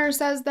 The coroner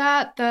says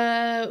that,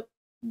 the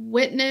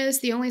witness,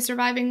 the only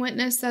surviving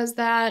witness says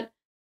that,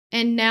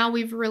 and now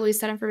we've released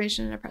that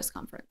information in a press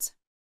conference.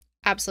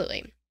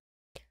 Absolutely.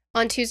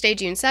 On Tuesday,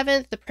 June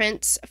 7th, the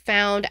prints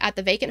found at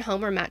the vacant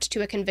home were matched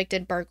to a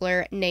convicted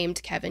burglar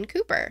named Kevin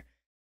Cooper.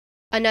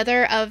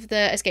 Another of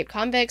the escaped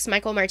convicts,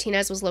 Michael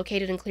Martinez, was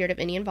located and cleared of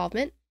any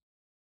involvement.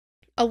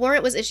 A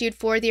warrant was issued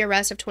for the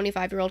arrest of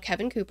 25-year-old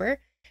Kevin Cooper,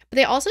 but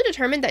they also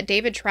determined that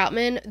David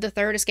Troutman, the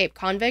third escaped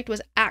convict,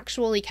 was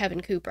actually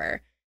Kevin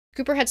Cooper.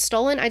 Cooper had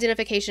stolen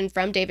identification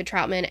from David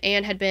Troutman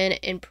and had been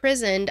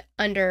imprisoned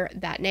under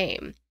that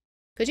name.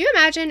 Could you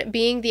imagine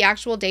being the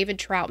actual David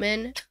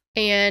Troutman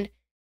and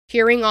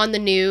hearing on the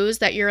news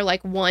that you're,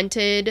 like,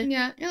 wanted?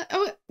 Yeah. You're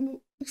like,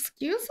 oh,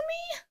 excuse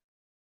me?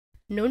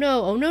 No.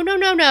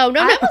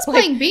 I was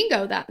playing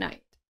bingo that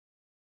night.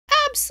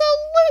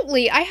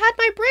 Absolutely. I had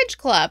my bridge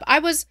club. I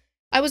was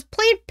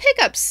playing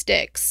pickup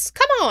sticks.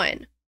 Come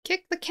on.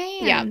 Kick the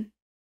can. Yeah.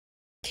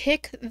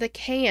 Kick the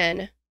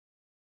can.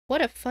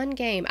 What a fun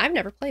game. I've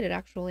never played it,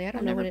 actually. I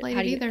don't know what it played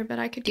it either, but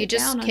I could do you get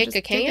just down on kick just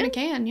a can? kicking a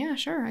can. Yeah,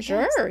 sure. I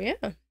guess. Sure, yeah.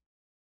 All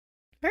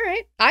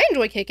right. I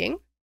enjoy kicking.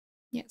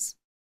 Yes.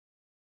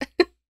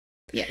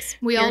 Yes,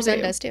 we all Your son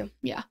do. does too.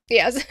 Yeah.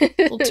 Yes.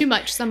 Well, too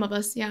much, some of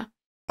us, yeah.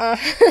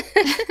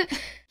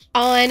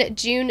 On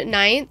June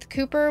 9th,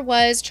 Cooper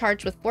was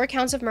charged with 4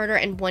 counts of murder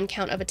and 1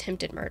 count of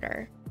attempted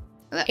murder.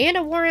 And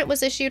a warrant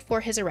was issued for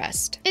his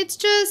arrest. It's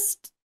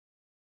just,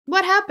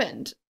 what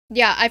happened?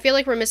 Yeah, I feel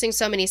like we're missing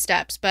so many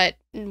steps, but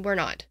we're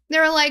not. They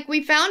were like,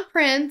 we found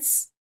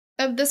prints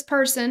of this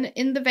person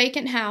in the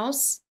vacant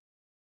house.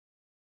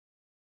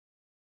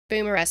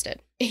 Boom,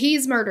 arrested.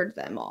 He's murdered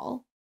them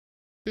all.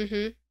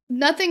 Mm-hmm.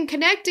 Nothing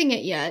connecting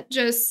it yet,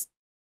 just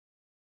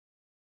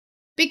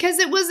because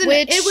it was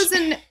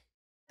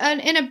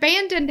an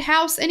abandoned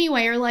house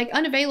anyway, or like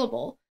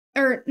unavailable,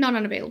 or not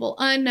unavailable,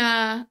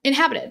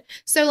 uninhabited.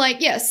 So like,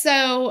 yes,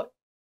 so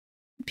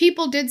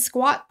people did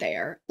squat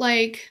there.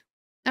 Like,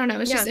 I don't know,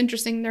 it's just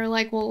interesting. They're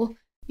like, well,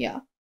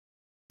 yeah.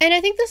 And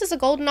I think this is a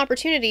golden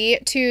opportunity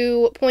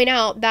to point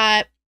out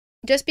that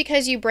just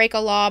because you break a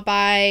law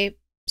by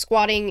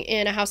squatting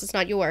in a house that's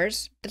not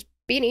yours, that's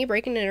B&E,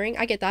 breaking and entering,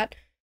 I get that.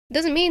 It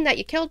doesn't mean that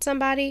you killed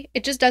somebody.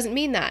 It just doesn't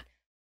mean that.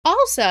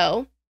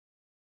 Also,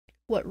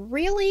 what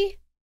really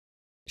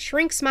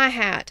shrinks my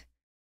hat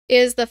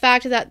is the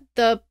fact that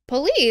the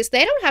police,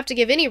 they don't have to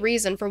give any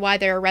reason for why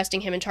they're arresting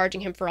him and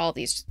charging him for all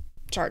these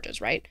charges,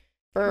 right?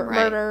 For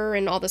murder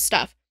and all this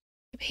stuff.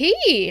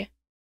 He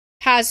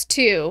has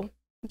to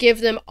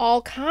give them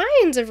all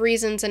kinds of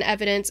reasons and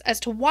evidence as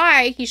to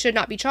why he should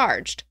not be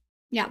charged.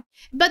 Yeah.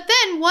 But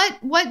then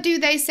what do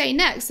they say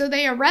next? So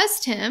they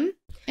arrest him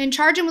and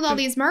charge him with all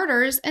these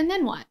murders, and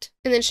then what?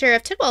 And then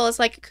Sheriff Tidwell is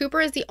like, Cooper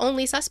is the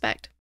only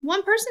suspect.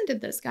 One person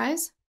did this,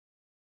 guys.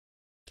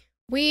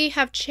 We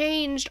have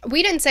changed.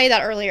 We didn't say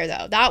that earlier,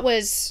 though. That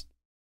was...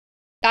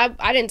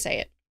 I didn't say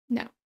it.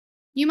 No.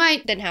 You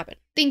might Didn't happen.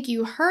 think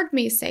you heard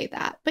me say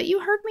that, but you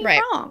heard me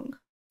Right. wrong.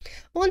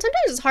 Well, and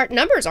sometimes it's hard.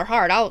 Numbers are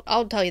hard.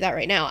 I'll tell you that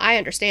right now. I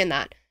understand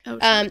that. Oh,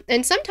 sure.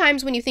 And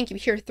sometimes when you think you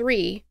hear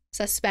 3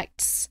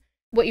 suspects,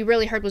 what you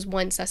really heard was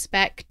 1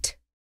 suspect.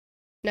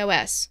 No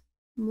S.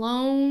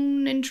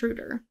 Lone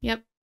intruder.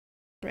 Yep.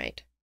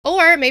 Right.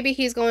 Or maybe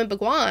he's going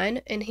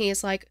Bhagwan and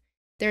he's like,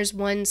 there's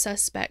 1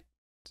 suspect.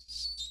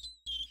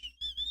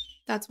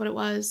 That's what it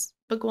was.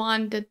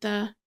 Bhagwan did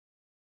the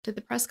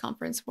press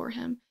conference for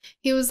him.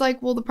 He was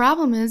like, well, the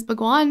problem is,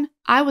 Bhagwan,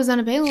 I was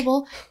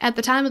unavailable at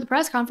the time of the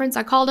press conference.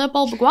 I called up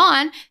old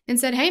Bhagwan and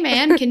said, hey,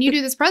 man, can you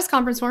do this press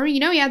conference for me? You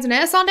know, he adds an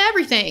S onto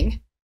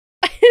everything.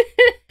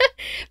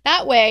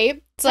 That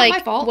way, it's Not like, my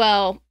fault.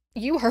 well,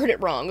 you heard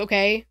it wrong,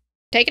 okay?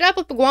 Take it up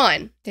with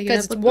Bhagwan.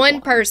 Because it's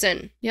 1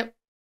 person. Yep.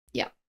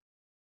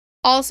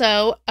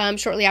 Also,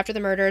 shortly after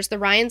the murders, the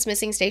Ryans'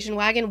 missing station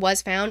wagon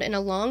was found in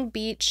a Long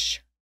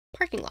Beach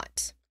parking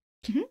lot.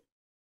 Mhm.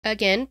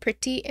 Again,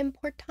 pretty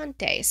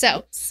importante.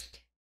 So,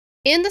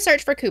 in the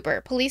search for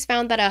Cooper, police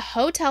found that a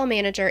hotel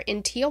manager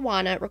in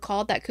Tijuana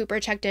recalled that Cooper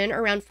checked in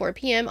around 4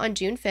 p.m. on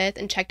June 5th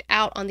and checked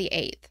out on the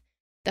 8th.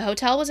 The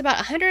hotel was about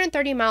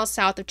 130 miles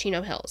south of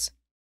Chino Hills.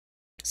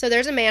 So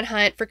there's a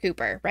manhunt for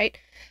Cooper, right?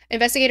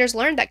 Investigators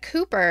learned that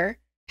Cooper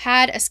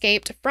had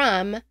escaped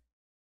from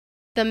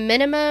a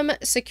minimum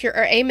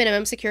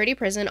security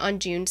prison on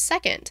June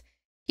 2nd.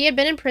 He had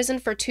been in prison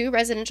for 2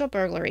 residential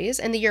burglaries,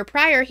 and the year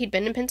prior, he'd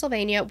been in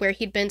Pennsylvania where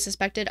he'd been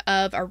suspected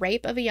of a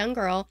rape of a young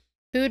girl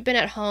who'd been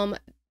at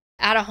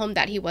a home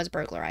that he was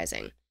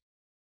burglarizing.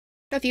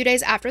 A few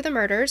days after the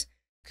murders,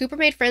 Cooper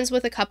made friends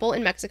with a couple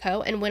in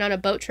Mexico and went on a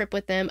boat trip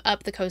with them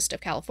up the coast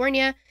of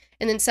California,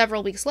 and then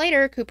several weeks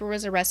later, Cooper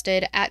was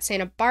arrested by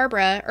Santa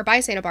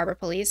Barbara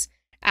police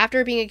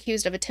after being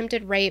accused of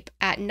attempted rape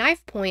at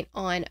knife point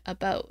on a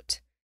boat.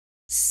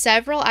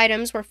 Several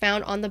items were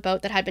found on the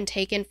boat that had been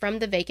taken from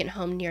the vacant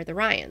home near the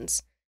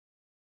Ryans.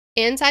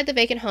 Inside the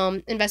vacant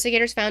home,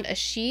 investigators found a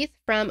sheath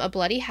from a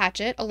bloody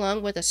hatchet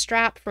along with a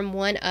strap from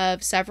one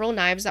of several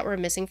knives that were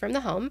missing from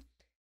the home.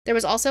 There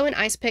was also an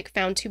ice pick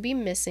found to be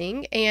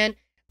missing, and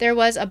there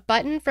was a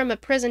button from a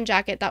prison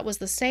jacket that was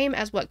the same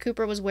as what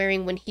Cooper was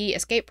wearing when he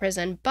escaped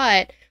prison,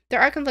 but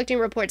there are conflicting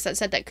reports that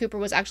said that Cooper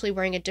was actually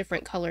wearing a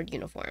different colored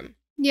uniform.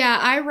 Yeah,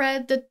 I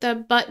read that the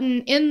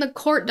button in the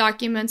court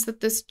documents that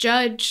this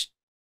Judge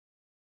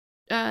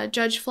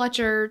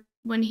Fletcher,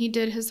 when he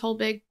did his whole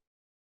big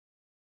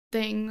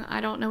thing,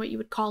 I don't know what you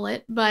would call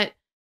it, but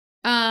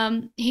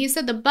he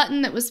said the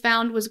button that was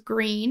found was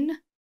green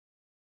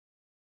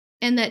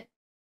and that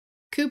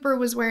Cooper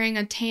was wearing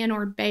a tan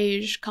or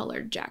beige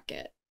colored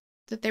jacket,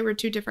 that they were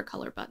 2 different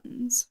color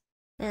buttons.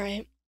 All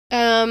right.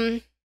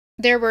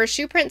 There were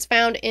shoe prints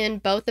found in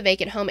both the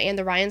vacant home and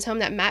the Ryans' home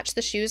that matched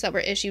the shoes that were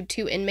issued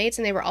to inmates,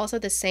 and they were also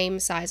the same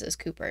size as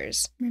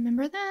Cooper's.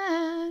 Remember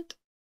that.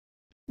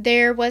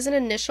 There was an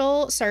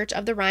initial search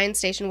of the Ryan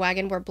station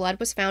wagon where blood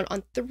was found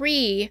on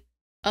 3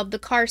 of the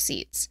car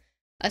seats.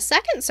 A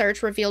second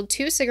search revealed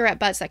 2 cigarette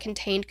butts that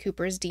contained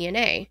Cooper's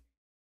DNA.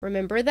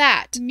 Remember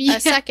that. Yeah. A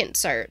second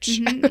search.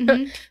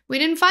 We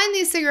didn't find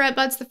these cigarette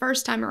butts the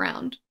first time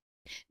around.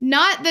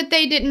 Not that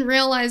they didn't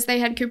realize they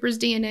had Cooper's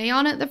DNA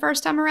on it the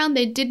first time around.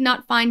 They did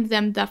not find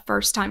them the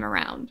first time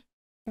around.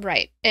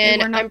 Right.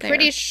 And I'm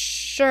pretty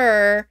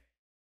sure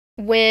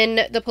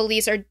when the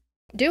police are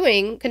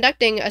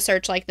conducting a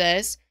search like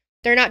this,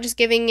 they're not just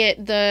giving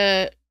it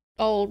the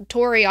old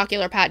Tory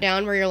ocular pat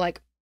down where you're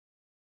like,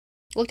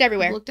 looked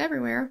everywhere. Looked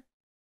everywhere.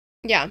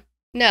 Yeah.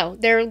 No,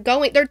 they're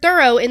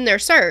thorough in their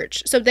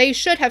search. So they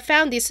should have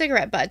found these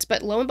cigarette butts,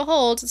 but lo and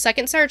behold, the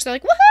second search, they're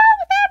like, woohoo,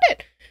 we found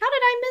it. How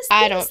did I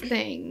miss these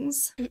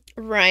things?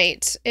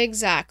 Right,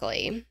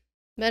 exactly.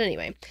 But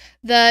anyway,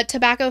 the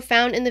tobacco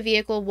found in the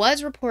vehicle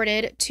was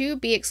reported to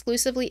be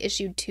exclusively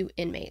issued to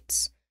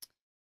inmates.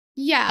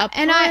 Yeah,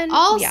 and I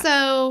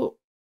also,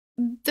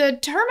 the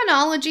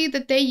terminology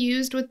that they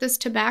used with this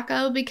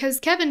tobacco, because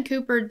Kevin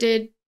Cooper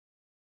did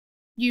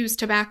use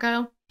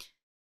tobacco.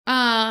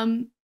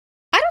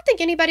 I don't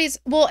think anybody's,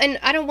 well, and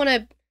I don't want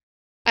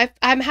to,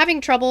 I'm having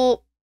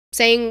trouble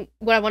saying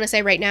what I want to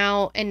say right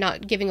now and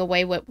not giving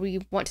away what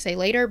we want to say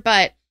later,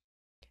 but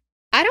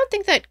I don't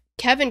think that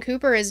Kevin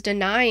Cooper is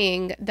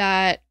denying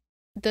that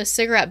the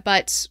cigarette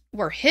butts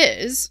were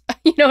his.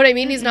 You know what I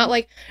mean? Mm-hmm. He's not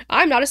like,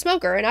 I'm not a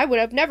smoker and I would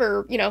have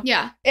never,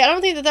 Yeah. I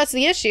don't think that that's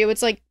the issue.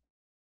 It's like,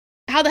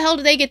 how the hell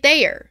did they get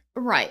there?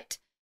 Right.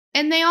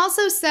 And they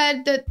also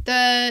said that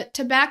the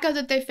tobacco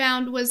that they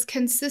found was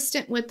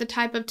consistent with the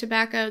type of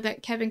tobacco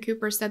that Kevin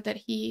Cooper said that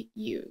he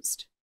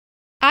used.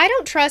 I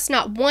don't trust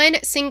not one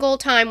single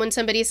time when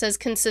somebody says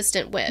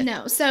consistent with.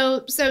 No.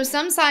 So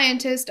some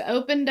scientist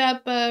opened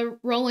up a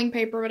rolling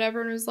paper or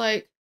whatever and was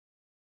like,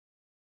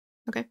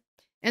 okay.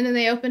 And then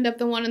they opened up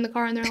the one in the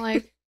car and they're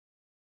like,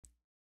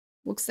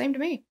 looks the same to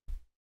me.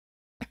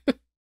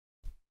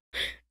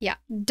 Yeah.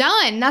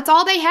 Done. That's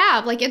all they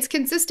have. Like, it's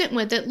consistent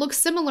with. It looks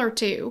similar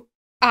to.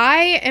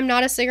 I am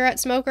not a cigarette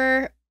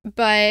smoker.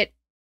 but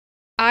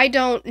I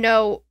don't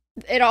know.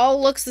 It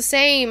all looks the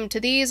same to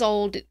these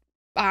old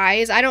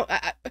eyes.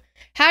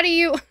 How do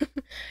you,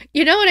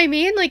 you know what I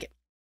mean? Like,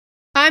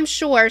 I'm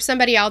sure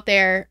somebody out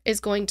there is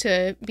going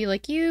to be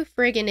like, you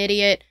friggin'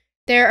 idiot.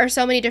 There are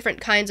so many different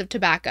kinds of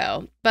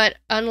tobacco, but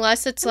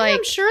unless it's like...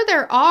 I'm sure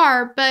there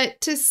are, but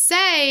to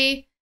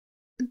say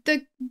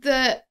the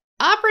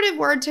operative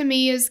word to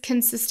me is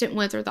consistent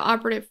with, or the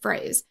operative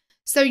phrase.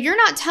 So you're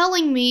not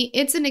telling me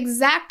it's an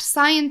exact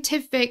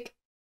scientific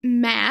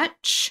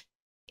match.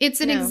 It's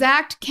an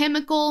exact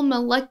chemical,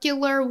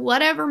 molecular,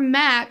 whatever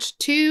match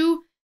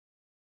to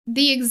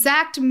the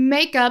exact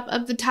makeup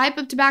of the type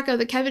of tobacco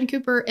that Kevin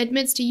Cooper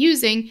admits to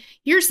using.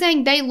 You're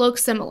saying they look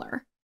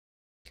similar.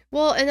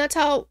 Well, and that's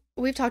how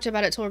we've talked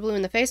about it till we're blue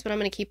in the face, but I'm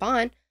going to keep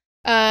on.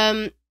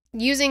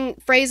 Using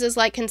phrases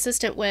like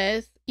consistent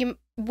with,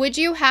 would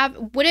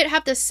it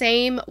have the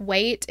same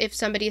weight if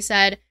somebody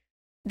said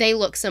they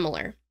look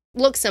similar?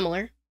 Look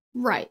similar.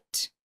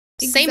 Right.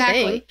 Same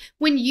exactly. thing.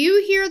 When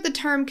you hear the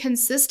term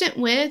consistent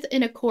with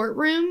in a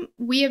courtroom,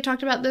 we have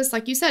talked about this,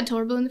 like you said, till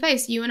we're blue in the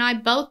face. You and I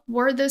both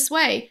were this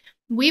way.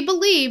 We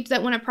believed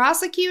that when a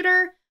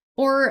prosecutor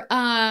or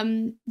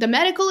the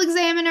medical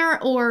examiner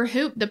or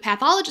the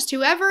pathologist,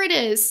 whoever it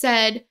is,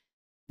 said,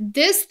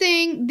 this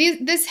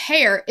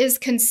hair is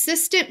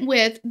consistent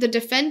with the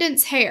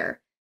defendant's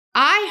hair,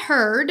 I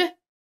heard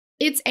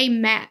it's a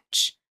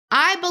match.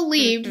 I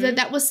believed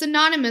that was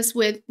synonymous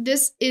with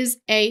this is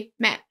a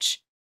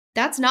match.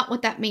 That's not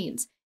what that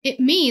means. It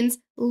means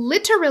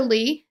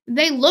literally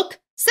they look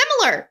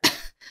similar.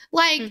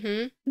 Like,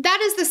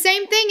 that is the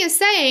same thing as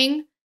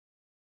saying,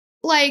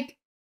 like,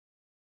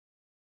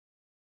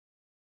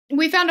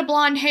 we found a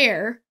blonde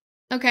hair,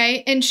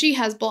 okay, and she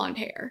has blonde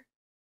hair.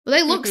 Well,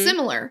 they look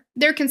similar.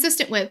 They're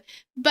consistent with.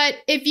 But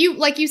if you,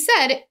 like you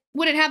said,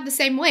 would it have the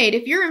same weight?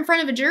 If you're in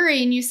front of a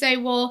jury and you say,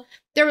 well,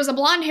 there was a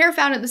blonde hair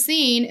found at the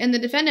scene and the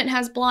defendant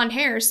has blonde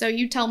hair, so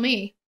you tell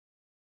me.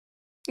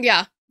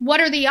 Yeah.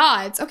 What are the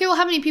odds? Okay, well,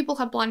 how many people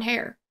have blonde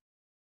hair?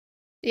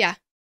 Yeah.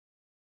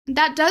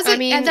 That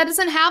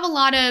doesn't have a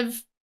lot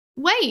of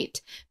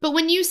weight. But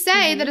when you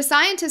say that a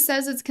scientist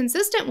says it's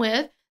consistent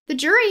with, the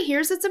jury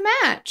hears it's a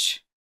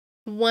match.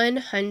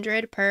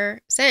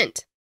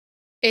 100%.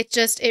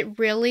 It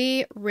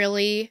really,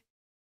 really,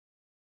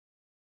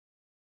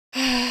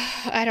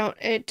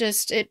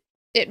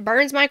 it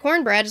burns my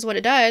cornbread is what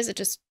it does. It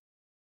just,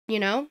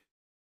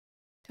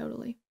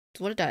 Totally.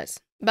 It's what it does.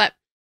 But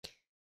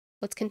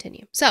let's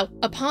continue. So,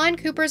 upon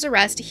Cooper's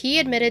arrest, he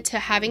admitted to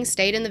having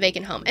stayed in the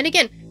vacant home. And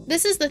again,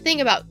 this is the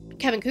thing about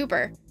Kevin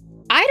Cooper.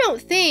 I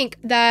don't think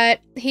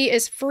that he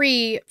is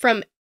free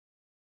from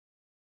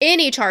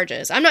any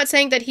charges. I'm not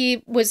saying that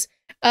he was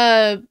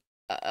a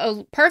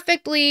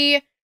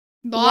perfectly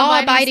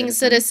law-abiding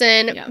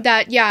citizen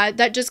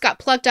that just got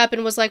plucked up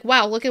and was like,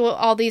 wow, look at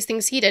all these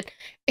things he did.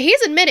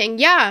 He's admitting,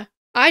 yeah,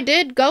 I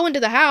did go into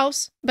the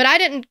house, but I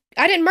didn't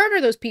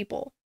murder those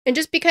people. And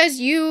just because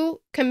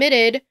you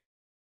committed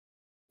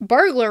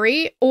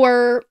burglary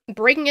or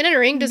breaking and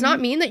entering does not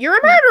mean that you're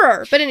a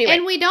murderer. But anyway.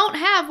 And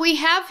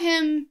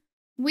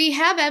we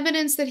have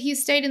evidence that he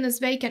stayed in this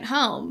vacant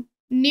home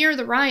near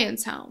the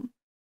Ryens' home.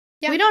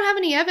 Yeah. We don't have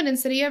any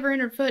evidence that he ever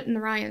entered foot in the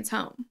Ryens'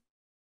 home.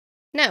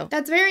 No.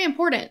 That's very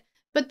important.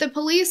 But the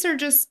police are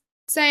just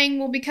saying,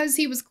 well, because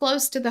he was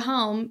close to the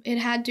home, it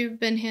had to have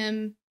been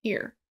him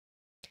here.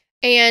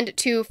 And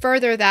to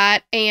further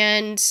that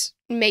and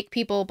make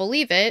people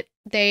believe it,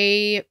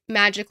 they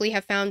magically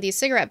have found these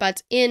cigarette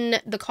butts in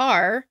the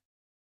car,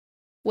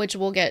 which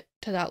we'll get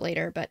to that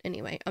later. But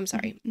anyway, I'm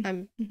sorry.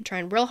 I'm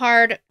trying real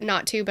hard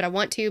not to, but I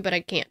want to, but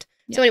I can't.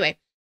 Yeah. So anyway,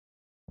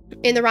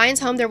 in the Ryens'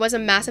 home, there was a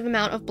massive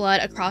amount of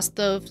blood across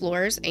the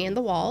floors and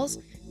the walls.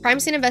 Crime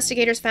scene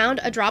investigators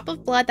found a drop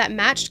of blood that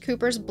matched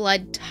Cooper's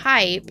blood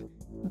type,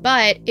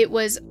 but it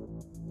was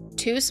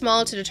too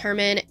small to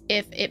determine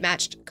if it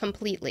matched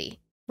completely.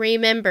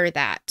 Remember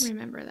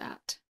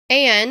that.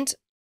 And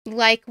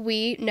like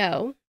we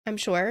know, I'm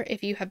sure,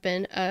 if you have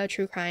been a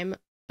true crime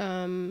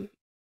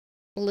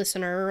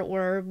listener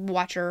or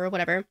watcher or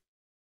whatever,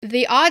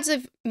 the odds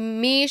of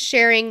me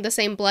sharing the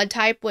same blood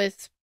type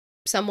with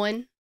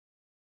someone,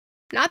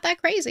 not that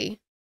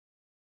crazy.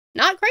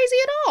 Not crazy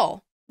at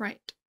all.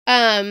 Right.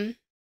 And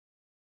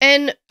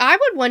I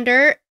would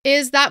wonder,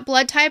 is that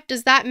blood type,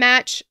 does that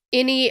match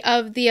any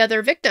of the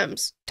other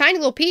victims? Tiny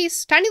little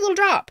piece, tiny little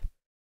drop.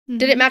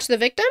 Did it match the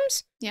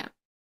victims? Yeah.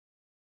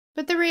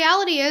 But the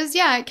reality is,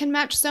 yeah, it can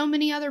match so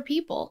many other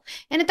people.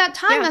 And at that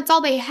time, that's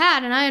all they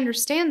had, and I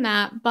understand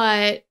that,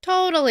 but...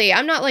 Totally.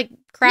 I'm not, like,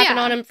 crapping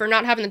on them for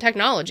not having the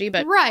technology,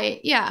 but... Right,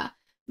 yeah.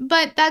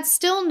 But that's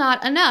still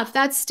not enough.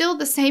 That's still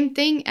the same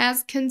thing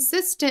as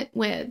consistent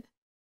with.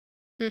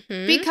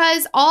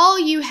 Because all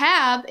you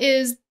have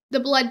is the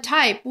blood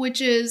type, which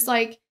is,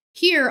 like,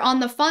 here on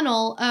the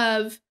funnel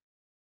of,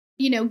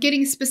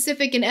 getting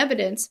specific in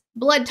evidence.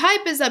 Blood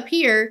type is up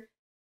here.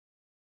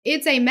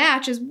 It's a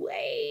match is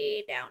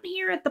way down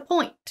here at the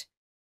point.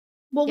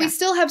 Well, we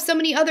still have so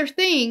many other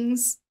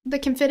things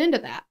that can fit into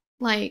that.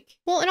 Like,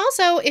 well, and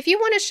also, if you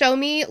want to show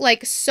me,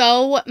 like,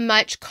 so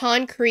much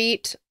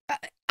concrete,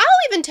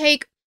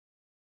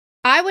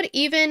 I would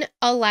even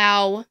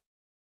allow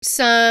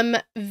some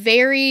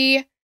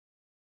very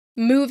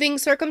moving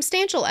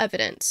circumstantial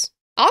evidence.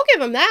 I'll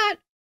give him that.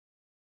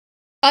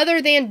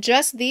 Other than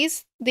just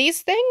these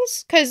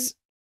things, because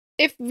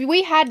if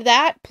we had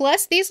that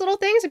plus these little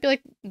things, I'd be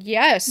like,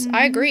 yes,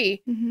 I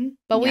agree.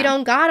 But we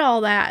don't got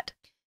all that.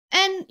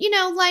 And, you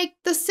know, like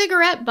the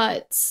cigarette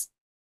butts,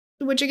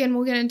 which again,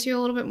 we'll get into a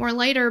little bit more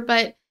later,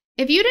 but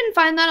if you didn't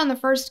find that on the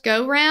first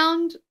go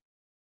round,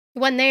 it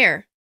wasn't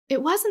there.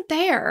 It wasn't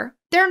there.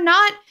 They're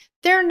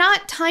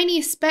not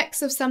tiny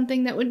specks of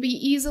something that would be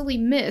easily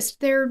missed.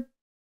 They're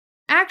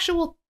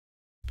actual,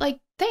 like,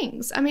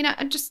 things. I mean,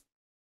 I just,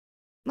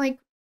 like,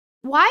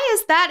 why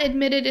is that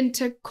admitted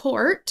into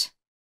court,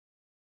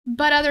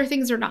 but other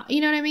things are not?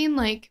 You know what I mean?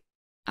 Like,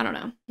 I don't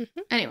know.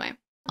 Anyway.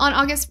 On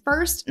August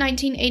 1st,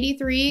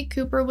 1983,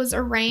 Cooper was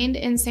arraigned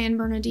in San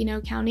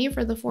Bernardino County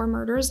for the 4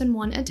 murders and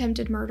 1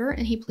 attempted murder,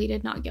 and he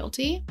pleaded not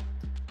guilty.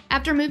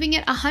 After moving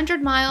it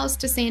 100 miles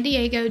to San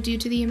Diego due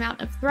to the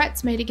amount of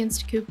threats made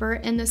against Cooper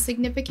and the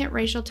significant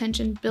racial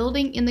tension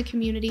building in the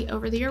community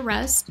over the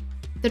arrest,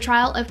 the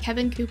trial of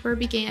Kevin Cooper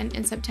began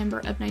in September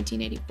of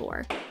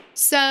 1984.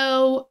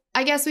 So,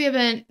 I guess we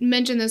haven't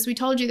mentioned this. We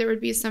told you there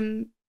would be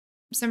some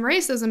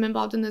racism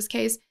involved in this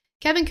case.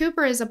 Kevin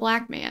Cooper is a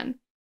black man.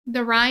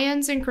 The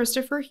Ryens and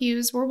Christopher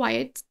Hughes were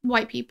white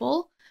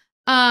people.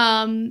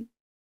 And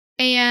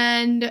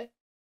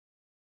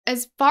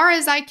as far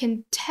as I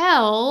can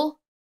tell,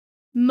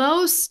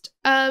 most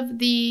of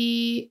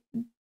the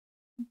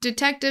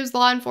detectives,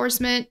 law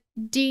enforcement,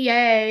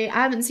 DA, I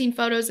haven't seen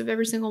photos of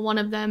every single one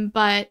of them,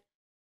 but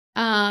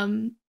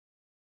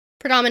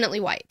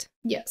predominantly white.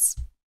 Yes.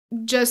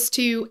 Just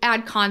to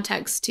add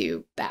context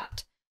to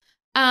that.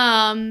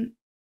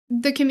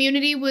 The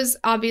community was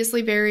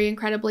obviously very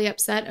incredibly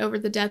upset over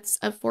the deaths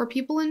of 4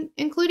 people,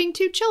 including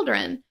 2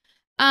 children.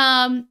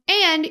 And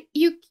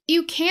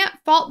you can't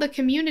fault the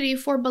community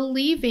for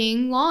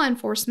believing law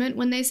enforcement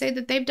when they say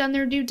that they've done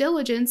their due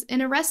diligence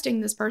in arresting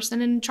this person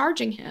and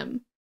charging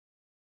him.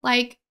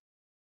 Like,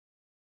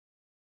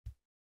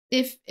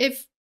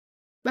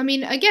 I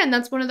mean, again,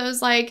 that's one of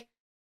those, like,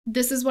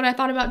 this is what I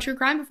thought about true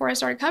crime before I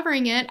started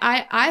covering it.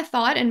 I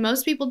thought, and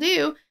most people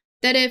do,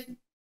 that if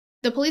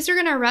the police are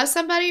going to arrest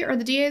somebody or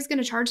the DA is going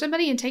to charge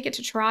somebody and take it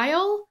to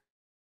trial,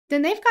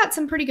 then they've got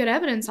some pretty good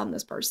evidence on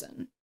this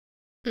person.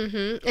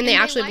 And they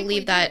actually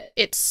believe that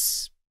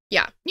it's,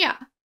 yeah. Yeah.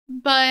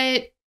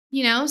 But,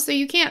 you know, so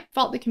you can't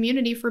fault the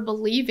community for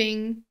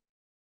believing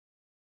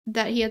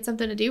that he had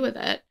something to do with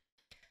it.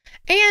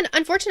 And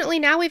unfortunately,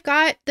 now we've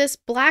got this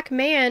black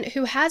man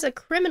who has a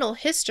criminal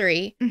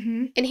history,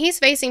 and he's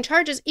facing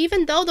charges,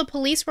 even though the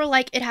police were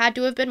like, it had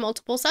to have been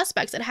multiple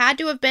suspects. It had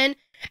to have been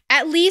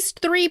at least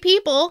 3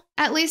 people.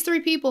 At least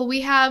 3 people.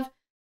 We have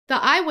the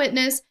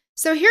eyewitness.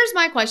 So here's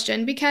my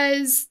question,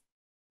 because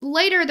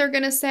later they're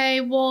going to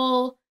say,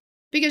 well,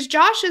 because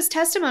Josh's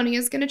testimony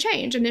is going to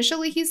change.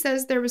 Initially, he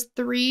says there was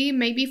 3,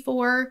 maybe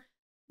 4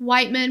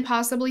 white men,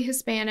 possibly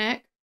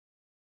Hispanic.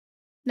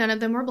 None of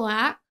them were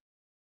black.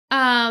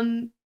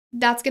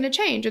 That's going to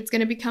change. It's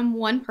going to become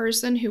 1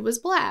 person who was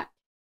black.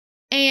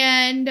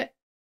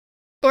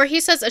 Or he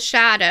says a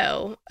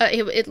shadow.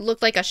 It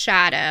looked like a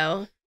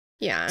shadow.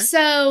 Yeah.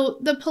 So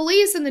the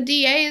police and the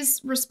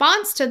DA's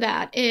response to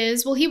that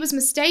is, well, he was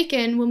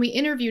mistaken when we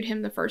interviewed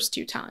him the first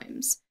 2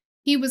 times.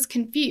 He was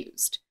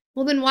confused.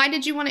 Well, then why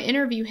did you want to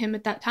interview him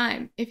at that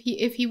time?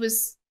 If he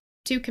was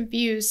too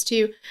confused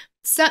to,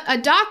 so a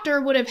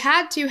doctor would have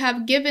had to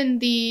have given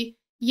the,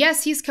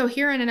 yes, he's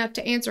coherent enough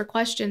to answer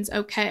questions.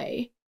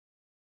 Okay.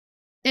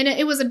 And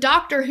it was a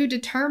doctor who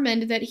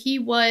determined that he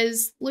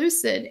was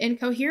lucid and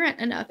coherent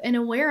enough and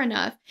aware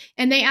enough.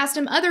 And they asked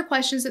him other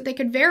questions that they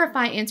could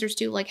verify answers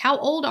to, like, how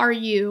old are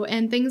you?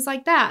 And things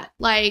like that.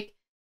 Like,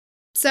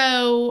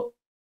 so.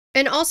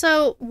 And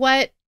also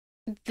what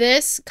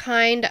this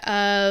kind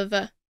of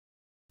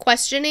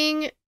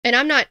questioning, and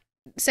I'm not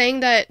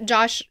saying that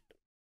Josh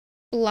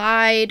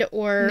lied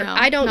or no,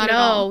 I don't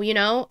know, you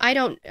know, I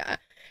don't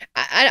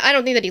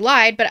think that he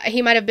lied, but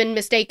he might have been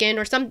mistaken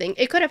or something.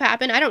 It could have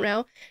happened. I don't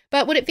know.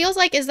 But what it feels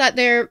like is that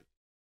they're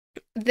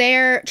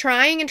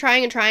trying and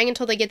trying and trying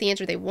until they get the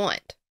answer they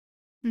want.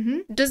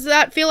 Does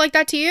that feel like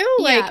that to you?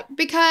 Yeah,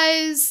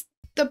 because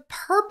the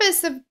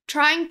purpose of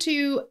trying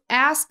to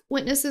ask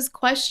witnesses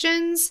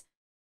questions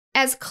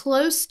as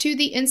close to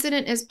the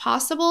incident as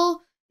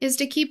possible is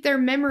to keep their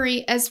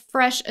memory as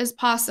fresh as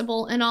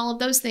possible and all of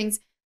those things.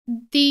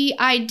 The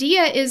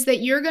idea is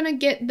that you're going to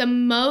get the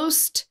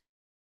most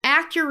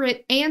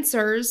accurate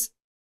answers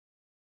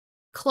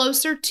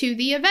closer to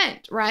the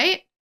event,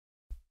 right?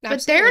 Absolutely,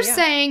 but they're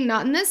saying,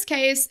 not in this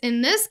case.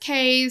 In this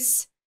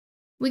case,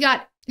 we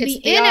got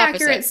the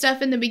inaccurate opposite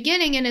stuff in the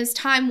beginning, and as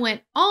time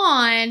went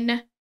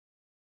on,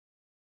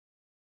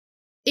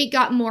 it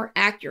got more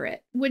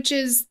accurate, which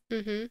is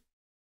the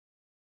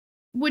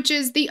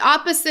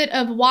opposite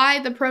of why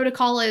the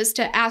protocol is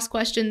to ask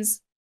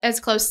questions as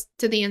close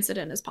to the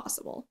incident as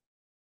possible.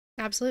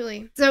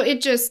 Absolutely. So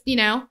it just, you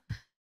know,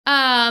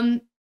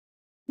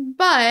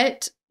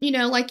 but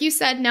like you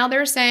said, now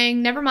they're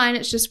saying, never mind,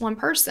 it's just one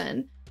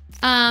person.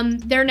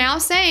 They're now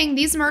saying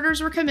these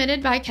murders were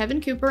committed by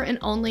Kevin Cooper and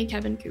only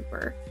Kevin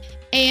Cooper.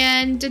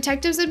 And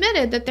detectives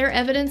admitted that their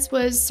evidence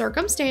was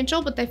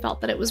circumstantial, but they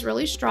felt that it was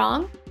really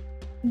strong.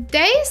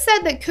 They said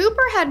that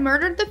Cooper had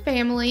murdered the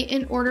family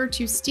in order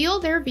to steal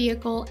their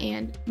vehicle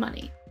and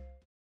money.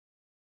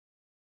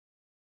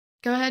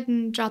 Go ahead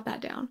and jot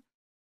that down.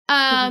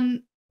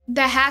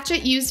 The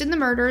hatchet used in the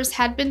murders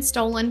had been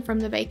stolen from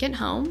the vacant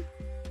home.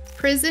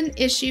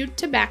 Prison-issued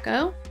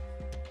tobacco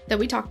that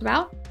we talked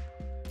about.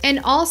 And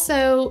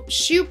also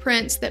shoe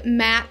prints that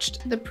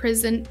matched the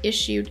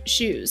prison-issued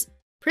shoes.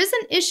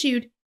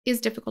 Prison-issued is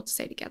difficult to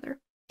say together.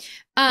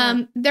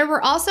 There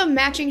were also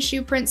matching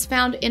shoe prints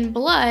found in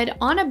blood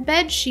on a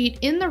bed sheet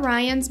in the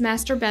Ryans'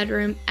 master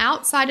bedroom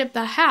outside of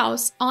the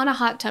house on a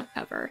hot tub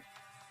cover,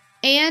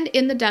 and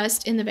in the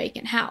dust in the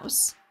vacant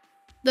house.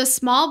 The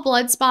small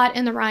blood spot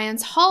in the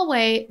Ryans'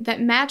 hallway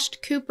that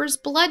matched Cooper's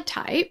blood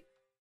type.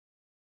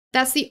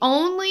 That's the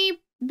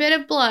only bit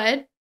of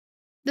blood.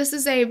 This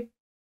is a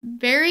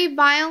very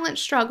violent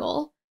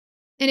struggle.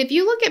 And if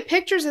you look at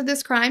pictures of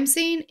this crime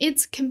scene,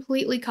 it's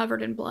completely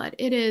covered in blood.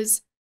 It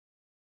is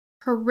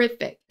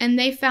horrific. And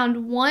they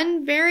found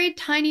one very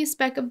tiny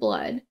speck of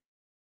blood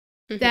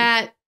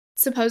that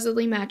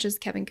supposedly matches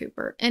Kevin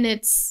Cooper. And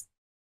it's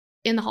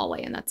in the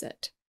hallway, and that's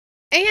it.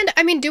 And,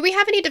 I mean, do we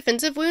have any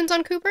defensive wounds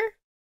on Cooper?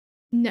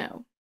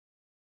 No.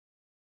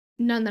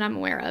 None that I'm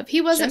aware of. He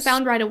wasn't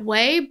found right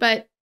away,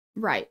 but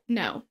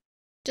no.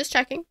 Just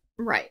checking.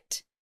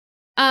 Right.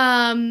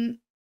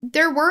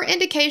 There were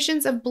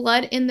indications of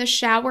blood in the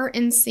shower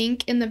and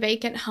sink in the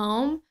vacant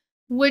home,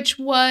 which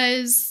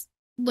was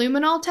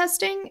luminol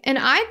testing. And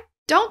I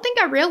don't think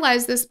I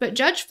realized this, but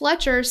Judge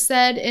Fletcher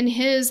said in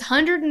his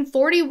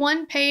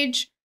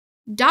 141-page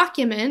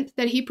document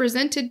that he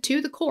presented to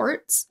the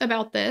courts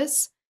about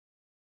this,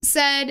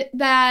 said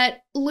that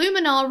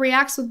luminol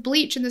reacts with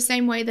bleach in the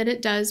same way that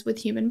it does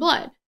with human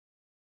blood.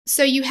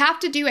 So you have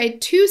to do a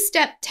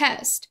 2-step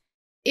test.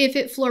 If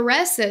it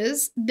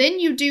fluoresces, then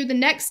you do the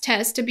next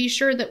test to be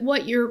sure that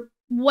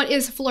what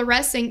is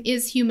fluorescing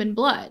is human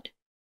blood.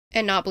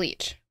 And not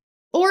bleach.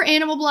 Or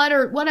animal blood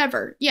or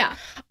whatever. Yeah.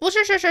 Well,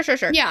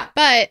 sure. Yeah.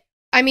 But,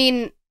 I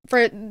mean,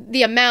 for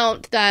the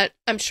amount that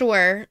I'm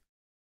sure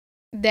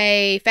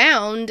they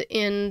found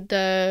in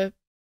the,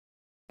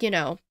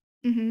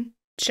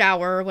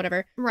 shower or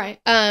whatever.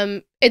 Right.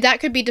 That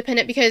could be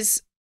dependent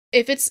because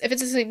if it's a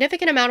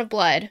significant amount of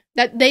blood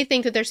that they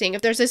think that they're seeing,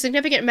 if there's a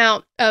significant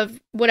amount of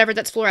whatever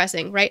that's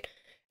fluorescing, right?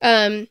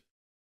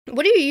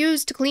 What do you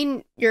use to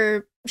clean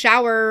your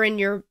shower and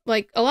your,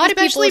 like, a lot of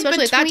people,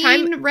 especially at that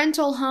time,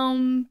 rental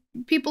home,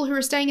 people who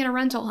are staying in a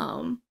rental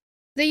home,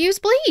 they use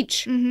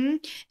bleach.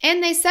 And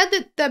they said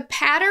that the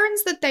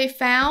patterns that they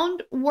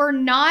found were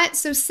not,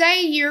 so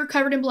say you're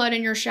covered in blood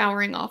and you're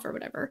showering off or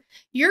whatever,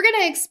 you're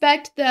going to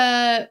expect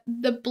the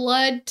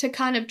blood to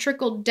kind of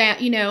trickle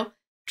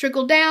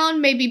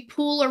down, maybe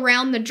pool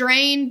around the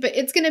drain, but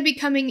it's going to be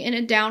coming in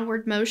a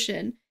downward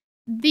motion.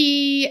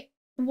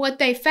 What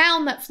they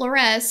found that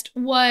fluoresced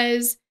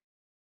was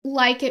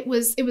like it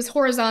was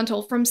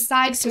horizontal from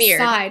side to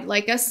side,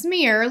 like a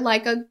smear,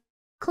 like a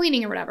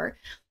cleaning or whatever.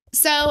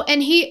 So,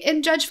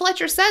 and Judge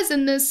Fletcher says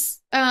in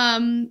this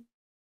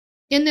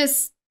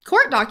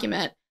court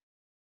document,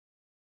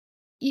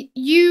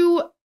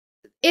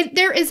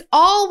 there is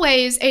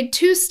always a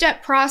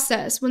 2-step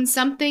process when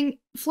something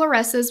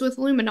fluoresces with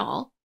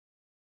luminol.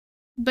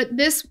 But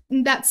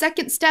that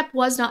second step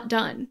was not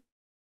done.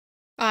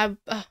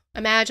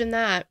 Imagine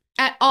that.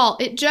 At all.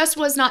 It just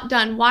was not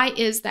done. Why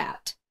is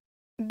that?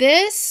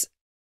 This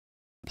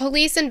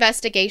police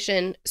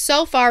investigation,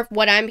 so far,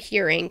 what I'm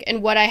hearing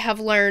and what I have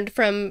learned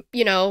from,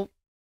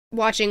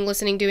 watching,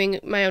 listening, doing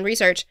my own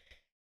research,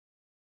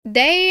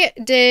 they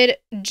did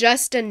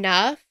just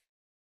enough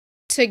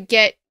to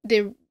get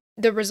the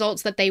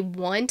results that they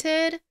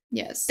wanted.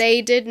 Yes.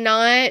 They did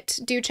not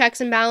do checks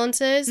and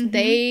balances.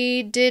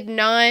 They did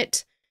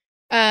not,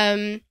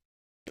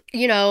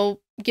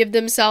 give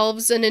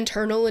themselves an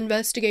internal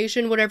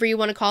investigation, whatever you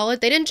want to call it.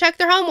 They didn't check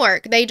their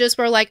homework. They just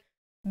were like,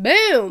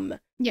 boom,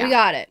 we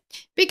got it.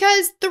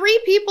 Because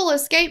 3 people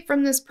escaped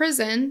from this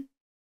prison,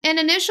 and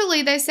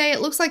initially they say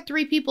it looks like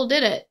 3 people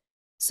did it.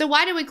 So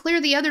why did we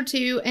clear the other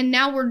 2, and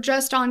now we're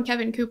just on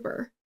Kevin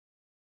Cooper?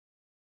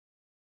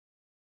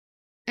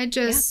 It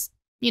just...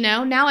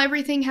 now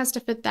everything has to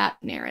fit that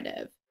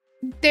narrative.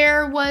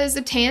 There was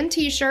a tan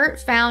t-shirt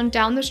found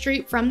down the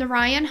street from the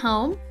Ryen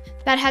home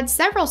that had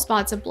several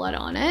spots of blood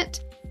on it,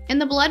 and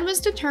the blood was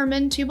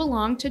determined to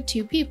belong to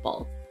 2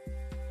 people.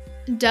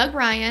 Doug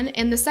Ryen,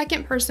 and the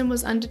second person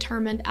was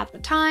undetermined at the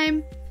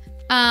time,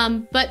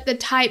 but the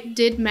type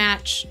did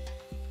match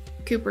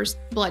Cooper's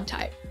blood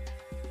type.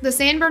 The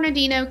San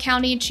Bernardino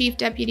County Chief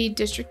Deputy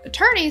District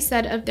Attorney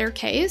said of their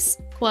case,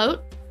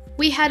 quote,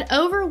 "We had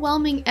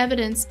overwhelming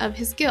evidence of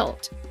his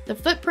guilt. The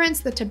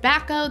footprints, the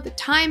tobacco, the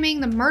timing,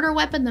 the murder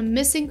weapon, the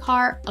missing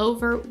car,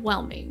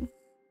 overwhelming."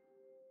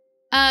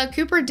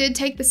 Cooper did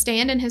take the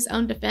stand in his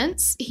own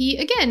defense. He,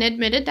 again,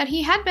 admitted that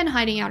he had been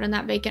hiding out in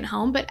that vacant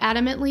home, but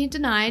adamantly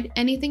denied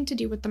anything to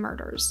do with the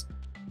murders.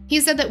 He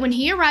said that when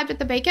he arrived at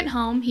the vacant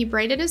home, he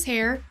braided his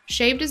hair,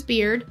 shaved his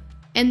beard,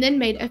 and then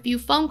made a few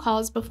phone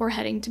calls before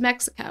heading to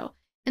Mexico.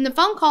 And the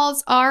phone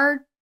calls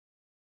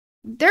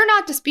they're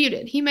not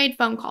disputed. He made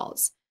phone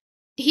calls.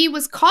 He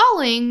was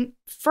calling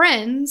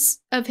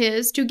friends of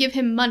his to give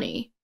him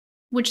money,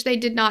 which they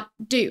did not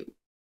do.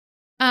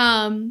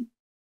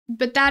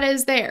 But that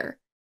is there.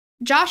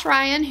 Josh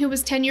Ryen, who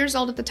was 10 years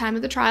old at the time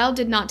of the trial,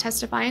 did not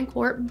testify in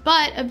court,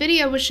 but a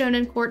video was shown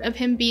in court of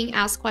him being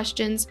asked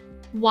questions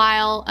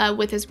while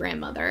with his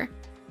grandmother.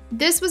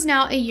 This was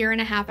now a year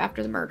and a half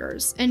after the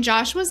murders, and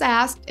Josh was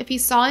asked if he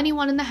saw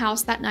anyone in the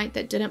house that night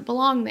that didn't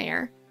belong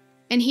there.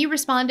 And he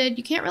responded,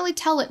 "You can't really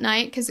tell at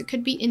night because it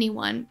could be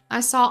anyone. I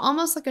saw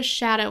almost like a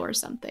shadow or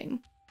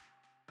something."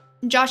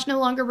 Josh no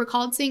longer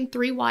recalled seeing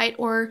 3 white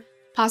or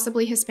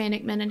possibly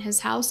Hispanic men in his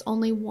house,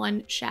 only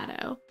 1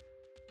 shadow.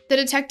 The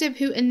detective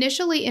who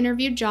initially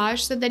interviewed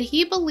Josh said that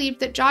he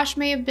believed that Josh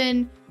may have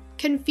been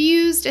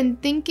confused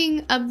and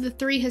thinking of the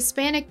 3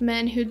 Hispanic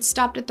men who'd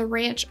stopped at the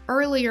ranch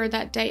earlier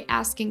that day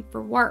asking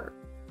for work.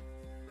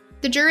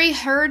 The jury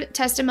heard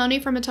testimony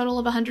from a total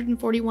of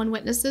 141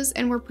 witnesses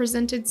and were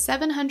presented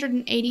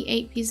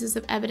 788 pieces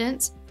of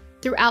evidence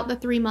throughout the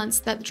 3 months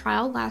that the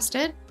trial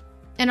lasted.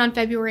 And on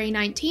February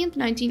 19th,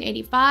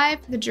 1985,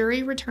 the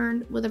jury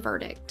returned with a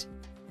verdict.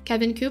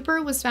 Kevin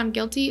Cooper was found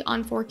guilty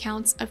on 4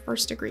 counts of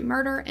first-degree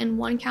murder and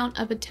 1 count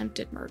of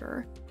attempted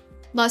murder.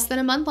 Less than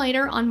a month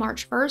later, on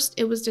March 1st,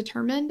 it was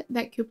determined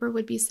that Cooper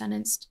would be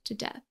sentenced to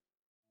death.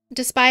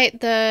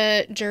 Despite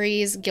the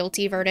jury's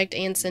guilty verdict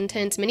and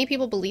sentence, many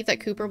people believe that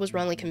Cooper was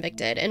wrongly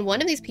convicted, and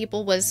one of these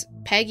people was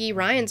Peggy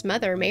Ryen's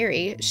mother,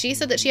 Mary. She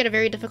said that she had a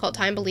very difficult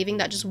time believing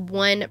that just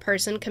one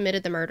person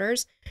committed the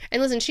murders.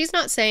 And listen, she's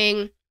not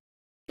saying,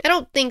 I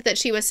don't think that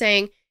she was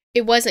saying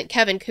it wasn't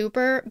Kevin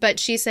Cooper, but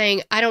she's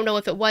saying, I don't know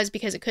if it was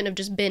because it couldn't have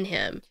just been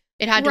him.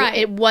 It had to,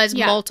 it was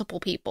multiple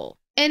people.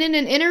 And in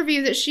an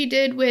interview that she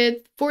did with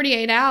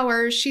 48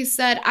 Hours, she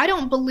said, "I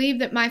don't believe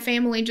that my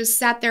family just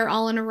sat there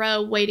all in a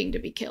row waiting to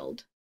be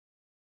killed."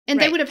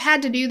 And they would have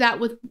had to do that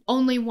with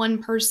only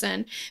one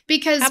person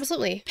because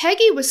absolutely,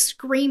 Peggy was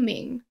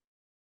screaming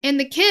and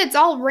the kids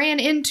all ran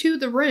into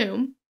the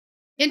room,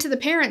 into the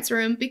parents'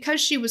 room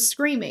because she was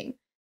screaming.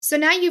 So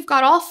now you've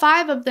got all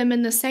 5 of them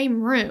in the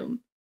same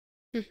room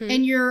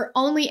and you're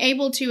only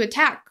able to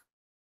attack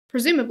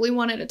presumably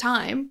one at a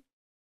time.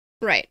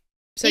 Right.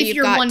 So if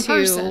you're one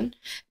person.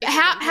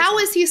 How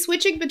is he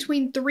switching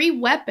between 3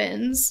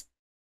 weapons?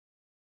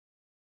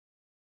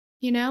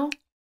 You know?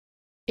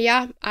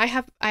 Yeah, I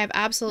have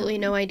absolutely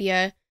no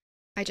idea.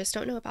 I just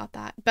don't know about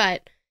that.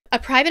 But a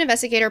private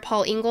investigator,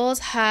 Paul Ingalls,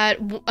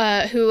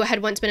 who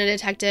had once been a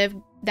detective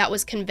that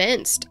was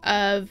convinced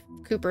of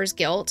Cooper's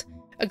guilt,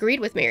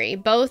 agreed with Mary.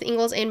 Both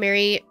Ingalls and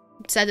Mary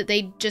said that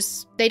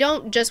they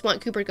don't just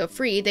want Cooper to go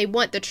free, they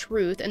want the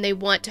truth and they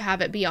want to have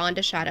it beyond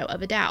a shadow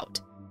of a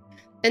doubt.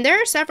 And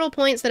there are several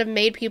points that have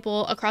made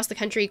people across the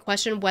country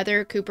question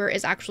whether Cooper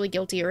is actually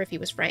guilty or if he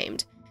was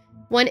framed.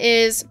 One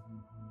is,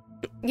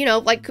 you know,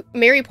 like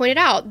Mary pointed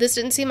out, this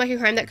didn't seem like a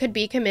crime that could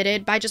be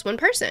committed by just one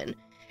person.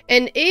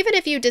 And even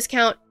if you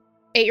discount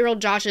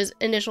 8-year-old Josh's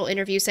initial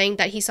interview saying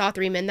that he saw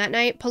 3 men that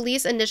night,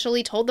 police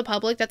initially told the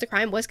public that the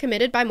crime was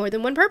committed by more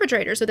than one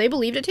perpetrator, so they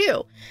believed it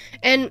too.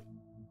 And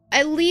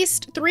at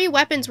least 3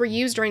 weapons were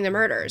used during the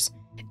murders.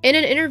 In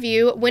an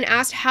interview, when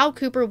asked how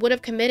Cooper would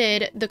have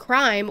committed the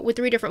crime with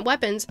 3 different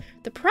weapons,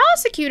 the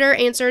prosecutor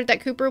answered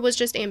that Cooper was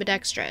just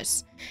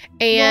ambidextrous.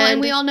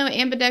 And we all know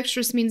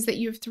ambidextrous means that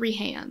you have 3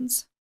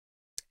 hands.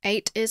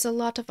 8 is a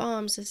lot of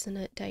arms, isn't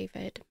it,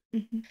 David?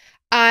 Mm-hmm.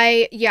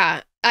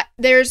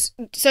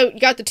 So you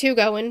got the 2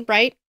 going,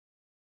 right?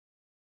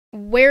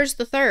 Where's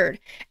the 3rd?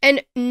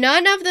 And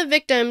none of the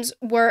victims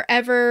were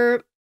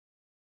ever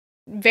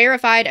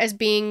verified as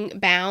being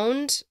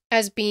bound,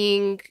 as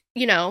being,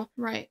 you know.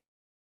 Right.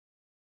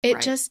 It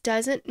just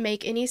doesn't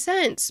make any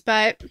sense,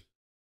 but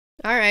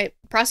all right.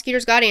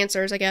 Prosecutors got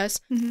answers, I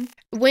guess.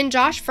 Mm-hmm. When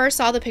Josh first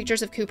saw the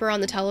pictures of Cooper on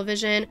the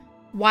television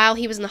while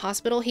he was in the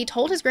hospital, he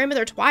told his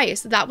grandmother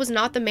twice that was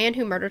not the man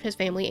who murdered his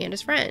family and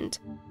his friend.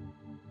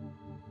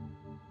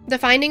 The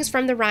findings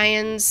from the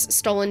Ryens'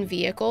 stolen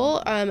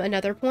vehicle,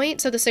 another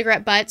point. So the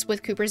cigarette butts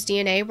with Cooper's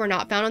DNA were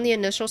not found on the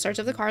initial search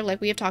of the car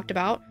like we have talked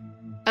about.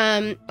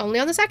 Only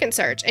on the second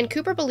search. And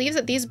Cooper believes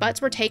that these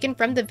butts were taken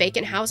from the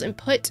vacant house and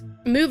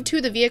moved to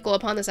the vehicle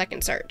upon the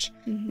second search.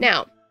 Mm-hmm.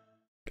 Now,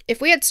 if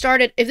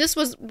this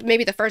was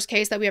maybe the first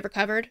case that we ever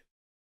covered,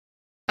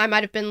 I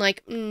might have been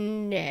like,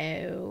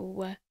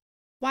 no.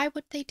 Why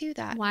would they do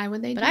that? Why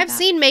would they do that? But I've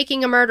seen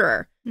Making a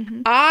Murderer.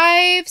 Mm-hmm.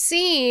 I've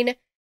seen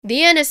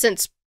The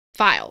Innocence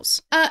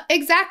Files.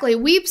 Exactly.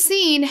 We've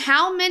seen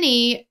how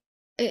many,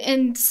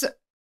 and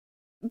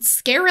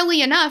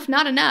scarily enough,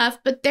 not enough,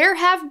 but there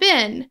have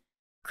been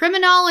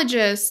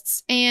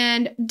criminologists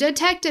and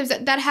detectives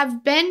that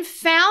have been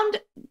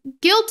found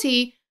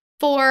guilty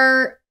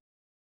for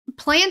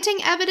planting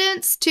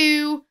evidence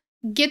to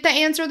get the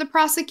answer the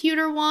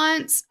prosecutor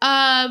wants,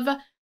 of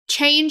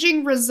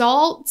changing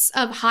results,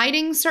 of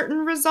hiding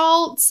certain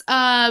results,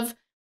 of,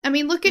 I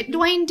mean, look at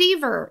Dwayne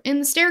Deaver in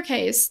The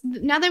Staircase.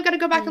 Now they've got to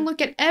go back and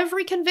look at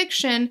every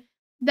conviction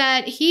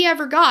that he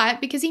ever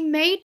got because he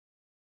made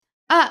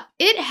up.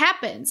 It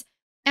happens.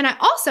 And I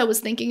also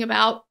was thinking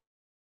about,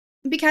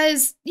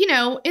 because, you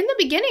know, in the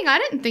beginning, I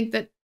didn't think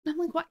that, I'm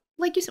like, what?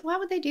 Like you said, why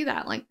would they do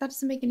that? Like, that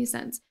doesn't make any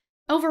sense.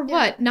 Over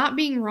what? Not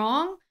being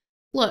wrong?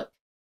 Look,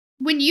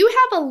 when you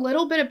have a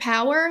little bit of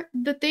power,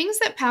 the things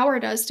that power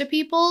does to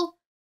people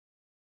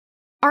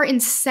are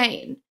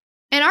insane.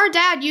 And our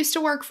dad used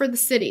to work for the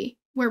city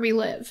where we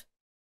live.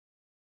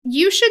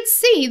 You should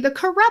see the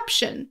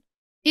corruption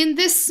in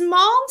this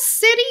small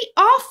city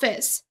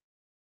office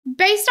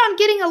based on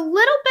getting a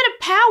little bit of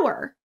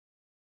power.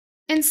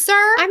 And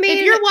sir, I mean,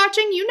 if you're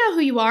watching, you know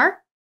who you are.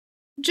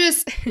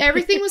 Just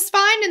everything was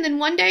fine, and then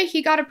one day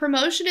he got a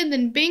promotion, and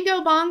then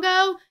bingo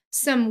bongo,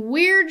 some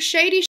weird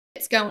shady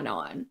shit's going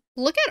on.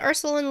 Look at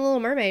Ursula in The Little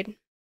Mermaid.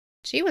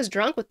 She was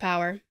drunk with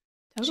power.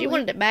 Totally. She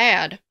wanted it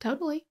bad.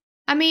 Totally.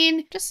 I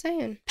mean, just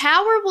saying.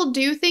 Power will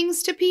do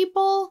things to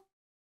people,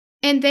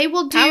 and they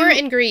will do... Power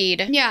and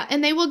greed. Yeah,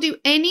 and they will do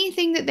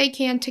anything that they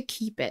can to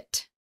keep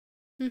it.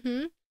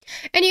 Mm-hmm.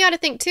 And you got to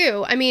think,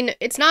 too, I mean,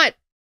 it's not...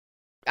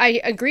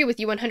 I agree with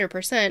you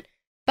 100%,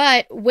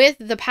 but with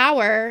the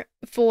power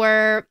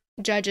for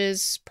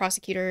judges,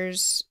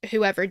 prosecutors,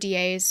 whoever,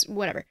 DAs,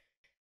 whatever,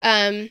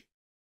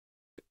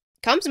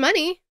 comes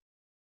money.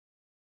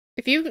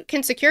 If you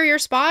can secure your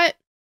spot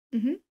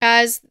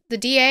as the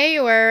DA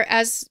or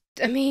as,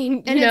 I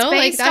mean, and it's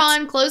based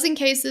on closing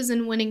cases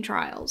and winning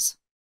trials.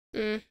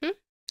 Mm-hmm.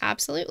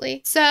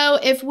 Absolutely. So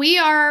if we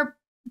are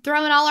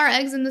throwing all our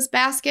eggs in this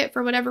basket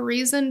for whatever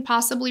reason,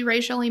 possibly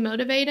racially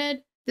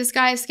motivated, this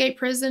guy escaped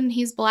prison,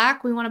 he's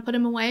black, we want to put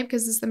him away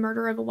because it's the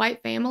murder of a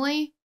white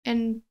family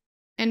and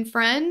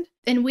friend.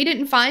 And we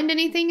didn't find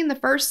anything in the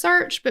first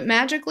search, but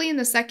magically in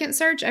the second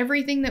search,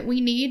 everything that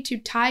we need to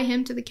tie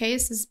him to the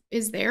case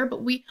is there.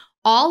 But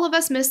all of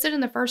us missed it in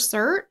the first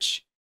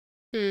search.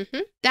 Mm-hmm.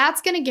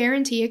 That's going to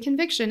guarantee a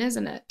conviction,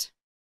 isn't it?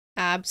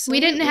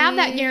 Absolutely. We didn't have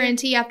that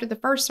guarantee after the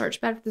first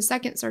search, but after the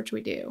second search,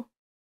 we do.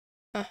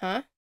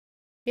 Uh-huh.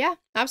 Yeah,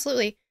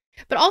 absolutely.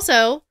 But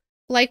also,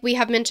 like we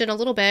have mentioned a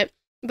little bit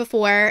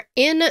before,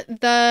 in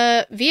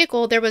the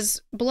vehicle, there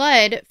was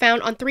blood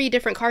found on 3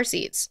 different car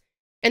seats.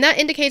 And that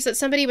indicates that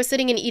somebody was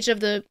sitting in each of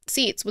the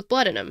seats with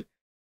blood in them.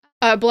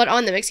 Blood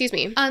on them, excuse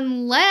me.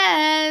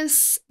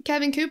 Unless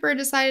Kevin Cooper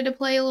decided to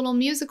play a little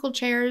musical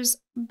chairs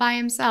by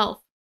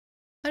himself.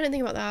 I didn't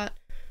think about that.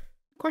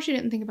 Of course you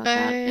didn't think about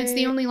that. It's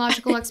the only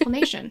logical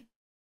explanation.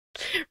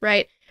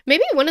 Right.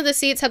 Maybe one of the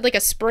seats had like a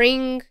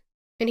spring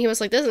and he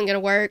was like, this isn't going to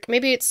work.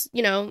 Maybe it's,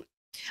 you know.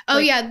 Oh,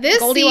 like yeah, this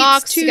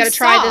Goldilocks, seat's too you got to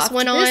try this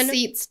one on. This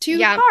seat's too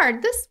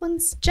hard. This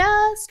one's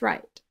just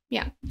right.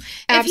 Yeah.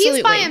 Absolutely. If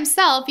he's by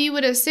himself, you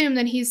would assume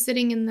that he's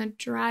sitting in the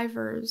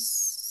driver's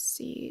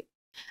seat.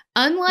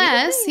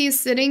 Unless he's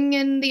sitting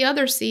in the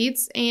other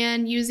seats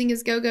and using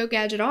his go-go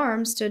gadget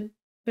arms to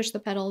push the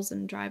pedals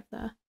and drive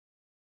the...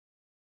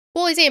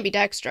 Well, he's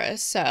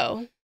ambidextrous,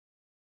 so...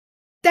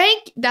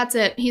 That's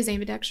it. He's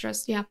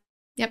ambidextrous, yeah.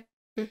 Yep.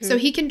 Mm-hmm. So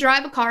he can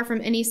drive a car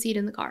from any seat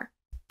in the car.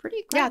 Pretty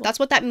incredible. Yeah, that's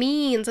what that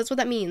means. That's what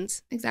that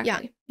means.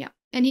 Exactly. Yeah.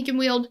 And he can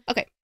wield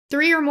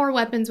 3 or more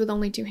weapons with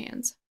only 2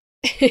 hands.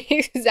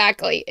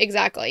 Exactly.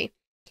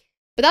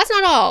 But that's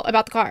not all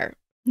about the car.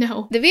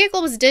 No. The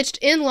vehicle was ditched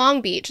in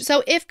Long Beach.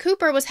 So if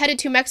Cooper was headed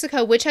to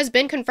Mexico, which has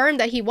been confirmed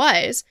that he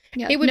was,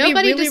 it would be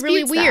really,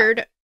 really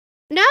weird.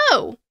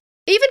 No.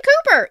 Even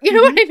Cooper. You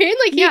know what I mean?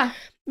 Like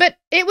But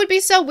it would be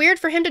so weird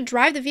for him to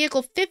drive the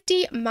vehicle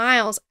 50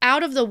 miles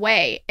out of the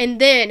way and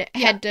then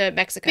head to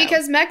Mexico.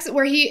 Because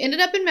where he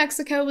ended up in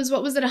Mexico was,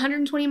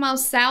 120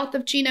 miles south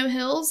of Chino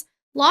Hills?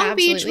 Long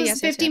Beach was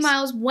 50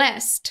 miles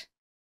west.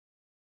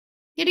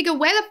 He had to go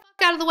way the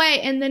fuck out of the way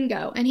and then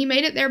go. And he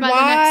made it there by the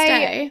next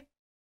day.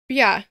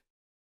 Yeah.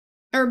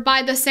 Or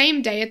by the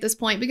same day at this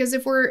point. Because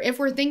if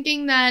we're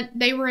thinking that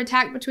they were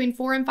attacked between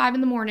 4 and 5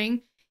 in the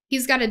morning,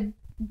 he's got to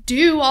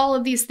do all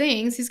of these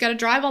things. He's got to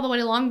drive all the way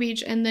to Long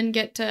Beach and then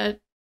get to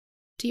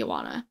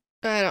Tijuana.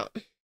 I don't.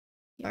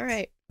 All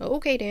right.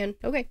 Okay, Dan.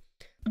 Okay.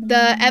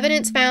 The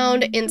evidence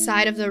found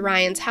inside of the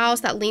Ryens'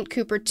 house that linked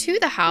Cooper to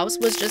the house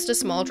was just a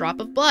small drop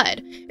of blood,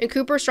 and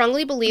Cooper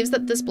strongly believes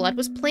that this blood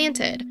was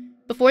planted.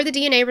 Before the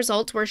DNA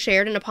results were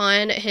shared and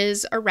upon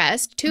his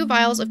arrest, 2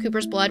 vials of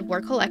Cooper's blood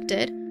were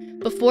collected.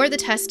 Before the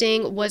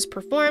testing was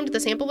performed, the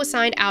sample was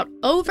signed out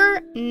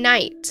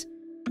overnight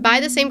by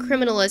the same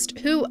criminalist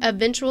who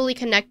eventually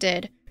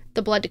connected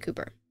the blood to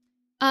Cooper.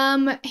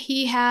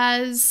 He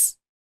has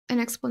an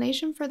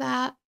explanation for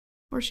that.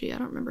 Or she, I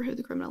don't remember who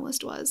the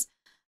criminalist was.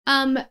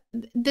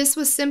 This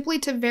was simply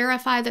to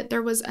verify that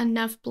there was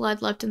enough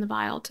blood left in the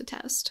vial to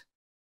test.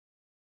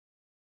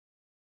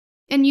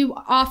 And you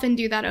often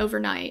do that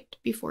overnight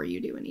before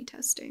you do any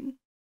testing.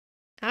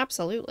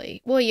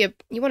 Absolutely. Well, you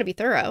want to be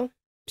thorough.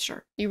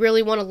 Sure. You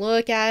really want to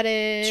look at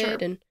it. Sure.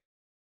 And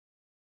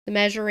the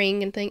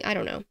measuring and thing. I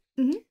don't know.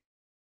 Mm-hmm.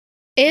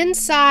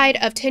 Inside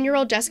of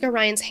 10-year-old Jessica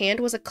Ryen's hand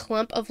was a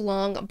clump of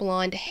long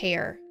blonde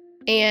hair.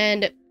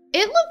 And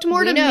It looked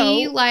more to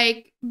me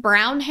like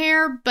brown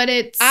hair, but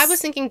I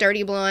was thinking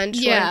dirty blonde.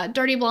 Yeah,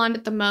 dirty blonde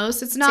at the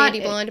most. It's not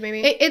sandy blonde,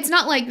 maybe. It's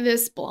not like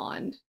this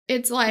blonde.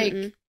 It's like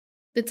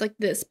it's like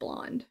this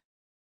blonde.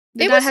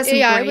 That has some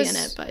gray in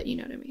it, but you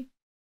know what I mean.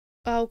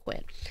 Oh,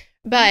 quit.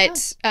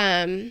 But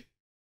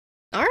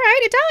all right,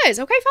 it does.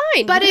 Okay,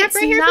 fine. But it's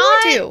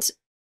not.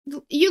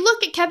 You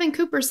look at Kevin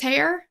Cooper's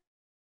hair.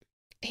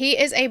 He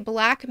is a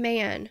black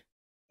man.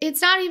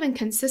 It's not even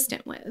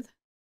consistent with.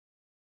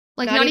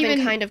 Like not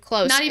even kind of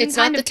close. Not even it's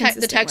kind not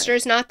of the texture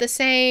is not the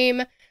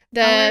same.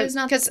 Color is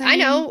not the same. I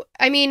know.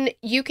 I mean,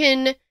 you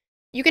can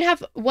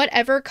have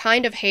whatever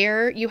kind of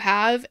hair you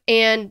have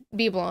and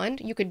be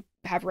blonde. You could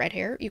have red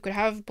hair. You could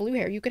have blue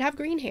hair. You could have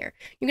green hair.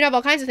 You can have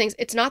all kinds of things.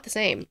 It's not the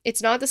same.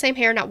 It's not the same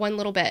hair, not one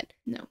little bit.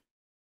 No.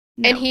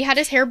 And he had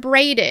his hair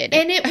braided.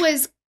 And it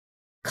was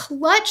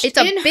clutched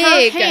in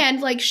her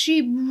hand like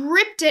she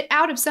ripped it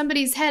out of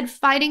somebody's head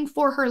fighting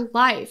for her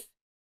life.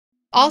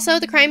 Also,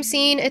 the crime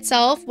scene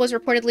itself was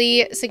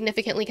reportedly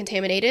significantly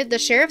contaminated. The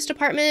sheriff's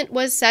department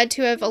was said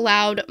to have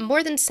allowed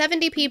more than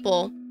 70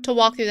 people to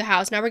walk through the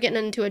house. Now we're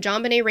getting into a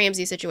JonBenet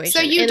Ramsey situation.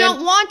 So you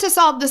don't want to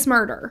solve this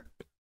murder.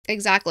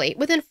 Exactly.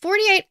 Within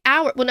 48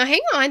 hours. Well, now hang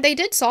on. They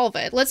did solve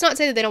it. Let's not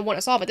say that they don't want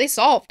to solve it. They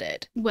solved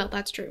it. Well,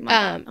 that's true.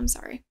 I'm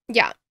sorry.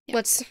 Yeah.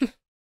 Let's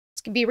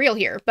be real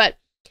here. But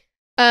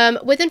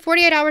within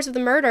 48 hours of the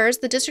murders,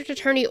 the district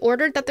attorney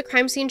ordered that the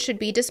crime scene should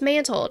be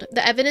dismantled.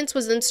 The evidence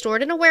was then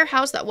stored in a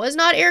warehouse that was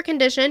not air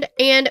conditioned,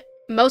 and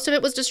most of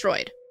it was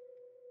destroyed.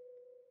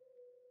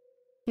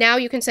 Now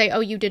you can say,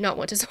 oh, you did not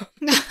want to solve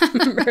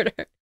the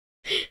murder.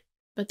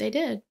 But they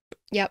did.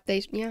 Yep,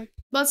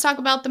 Let's talk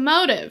about the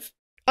motive.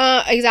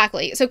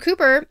 Exactly. So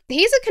Cooper,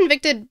 he's a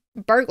convicted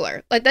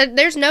burglar. Like,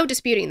 there's no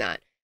disputing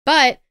that.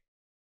 But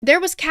there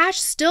was cash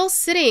still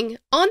sitting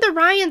on the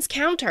Ryens'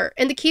 counter,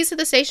 and the keys to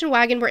the station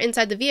wagon were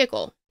inside the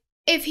vehicle.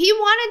 If he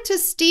wanted to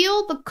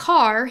steal the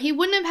car, he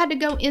wouldn't have had to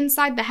go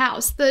inside the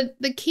house.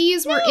 The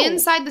keys were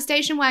inside the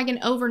station wagon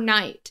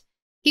overnight.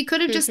 He could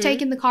have just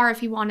taken the car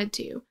if he wanted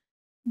to.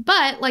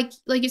 But like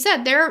you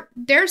said,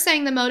 they're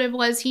saying the motive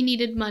was he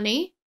needed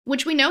money,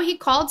 which we know he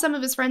called some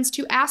of his friends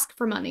to ask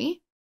for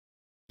money.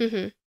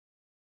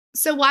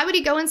 So why would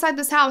he go inside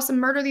this house and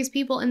murder these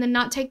people and then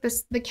not take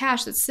the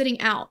cash that's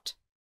sitting out?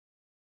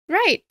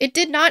 Right. It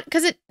did not,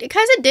 because it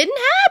didn't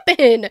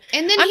happen.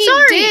 And then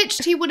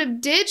he would have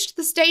ditched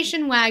the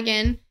station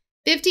wagon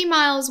 50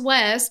 miles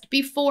west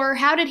before.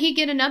 How did he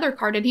get another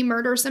car? Did he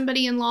murder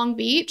somebody in Long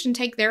Beach and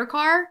take their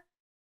car?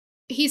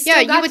 He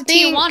still got to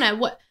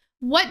Tijuana.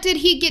 What did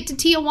he get to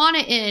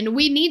Tijuana in?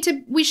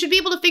 We should be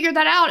able to figure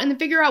that out and then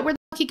figure out where the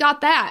fuck he got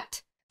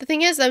that. The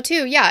thing is, though,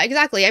 too, yeah,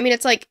 exactly. I mean,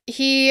 it's like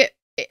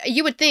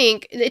you would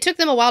think it took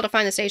them a while to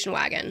find the station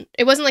wagon.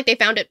 It wasn't like they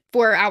found it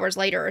 4 hours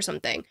later or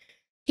something.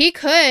 He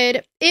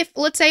could, if,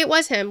 let's say it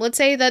was him, let's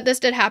say that this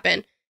did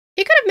happen,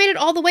 he could have made it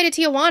all the way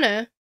to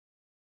Tijuana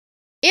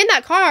in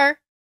that car,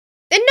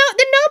 then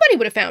nobody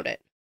would have found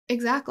it.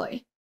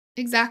 Exactly.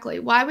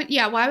 Why would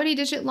he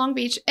ditch it in Long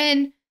Beach?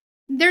 And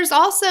there's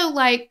also,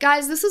 like,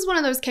 guys, this is one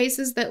of those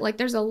cases that, like,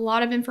 there's a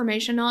lot of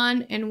information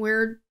on, and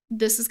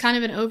this is kind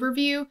of an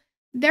overview.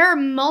 There are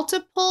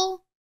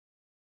multiple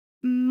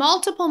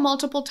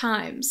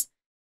times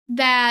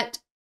that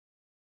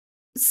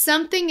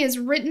something is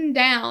written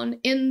down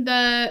in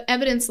the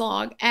evidence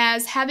log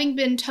as having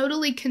been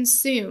totally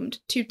consumed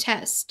to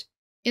test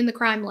in the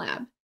crime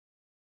lab.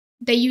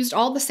 They used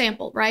all the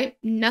sample, right?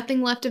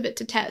 Nothing left of it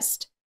to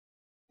test.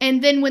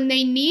 And then when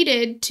they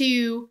needed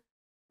to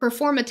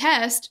perform a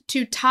test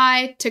to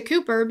tie to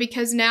Cooper,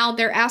 because now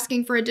they're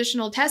asking for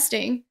additional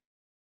testing,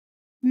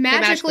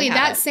 magically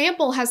that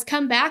sample has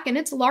come back and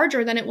it's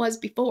larger than it was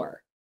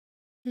before.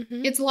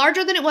 It's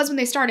larger than it was when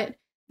they started.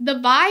 The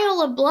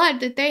vial of blood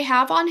that they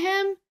have on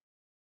him,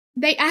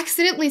 they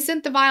accidentally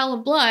sent the vial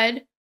of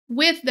blood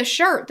with the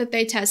shirt that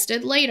they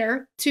tested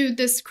later to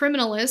this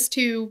criminalist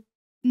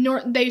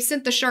they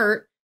sent the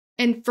shirt,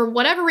 and for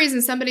whatever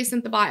reason, somebody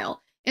sent the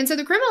vial. And so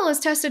the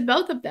criminalist tested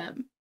both of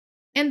them,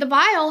 and the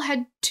vial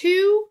had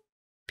 2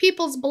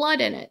 people's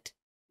blood in it.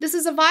 This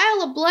is a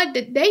vial of blood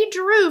that they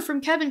drew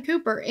from Kevin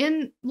Cooper,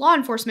 in law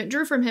enforcement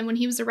drew from him when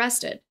he was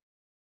arrested.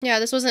 Yeah,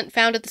 this wasn't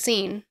found at the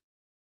scene.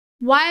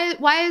 Why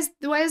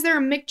is there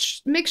a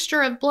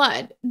mixture of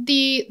blood?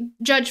 The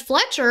Judge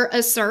Fletcher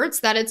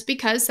asserts that it's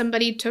because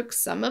somebody took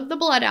some of the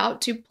blood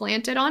out to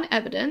plant it on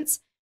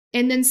evidence,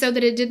 and then so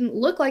that it didn't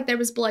look like there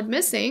was blood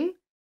missing,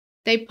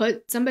 they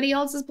put somebody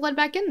else's blood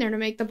back in there to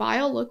make the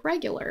vial look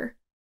regular.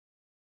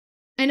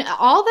 And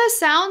all this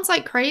sounds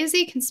like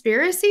crazy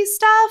conspiracy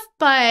stuff,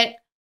 but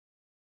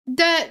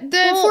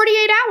the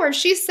 48 hours,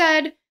 she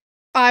said...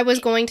 I was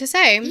going to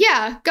say.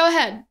 Yeah, go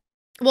ahead.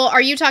 Well,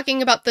 are you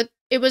talking about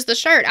it was the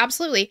shirt?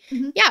 Absolutely.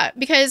 Yeah,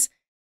 because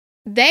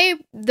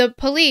the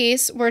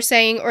police were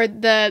saying, or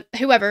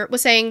whoever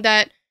was saying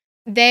that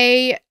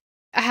they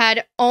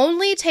had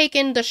only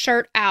taken the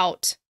shirt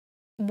out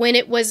when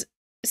it was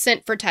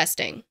sent for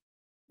testing.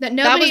 That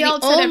nobody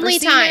else had ever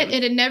seen it.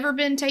 It had never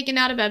been taken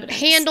out of evidence.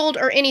 Handled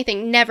or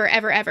anything. Never,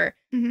 ever, ever.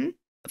 48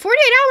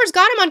 hours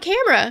got him on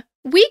camera.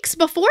 Weeks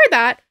before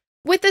that,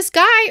 with this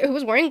guy who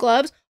was wearing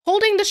gloves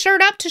holding the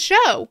shirt up to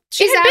show.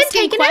 She's It had been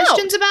asking taken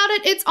questions out. about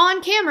it. It's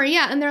on camera,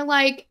 yeah. And they're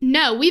like,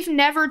 no, we've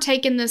never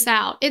taken this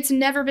out. It's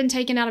never been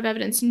taken out of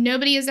evidence.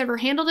 Nobody has ever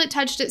handled it,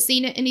 touched it,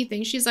 seen it,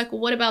 anything. She's like,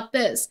 well, what about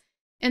this?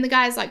 And the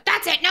guy's like,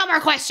 that's it. No more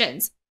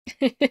questions.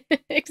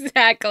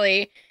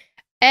 Exactly.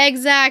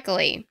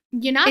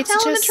 You're not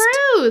telling the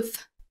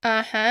truth.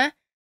 Uh-huh.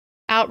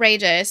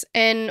 Outrageous.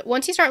 And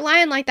once you start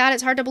lying like that,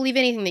 it's hard to believe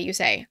anything that you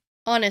say.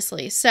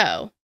 Honestly.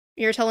 So,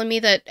 you're telling me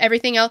that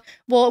everything else...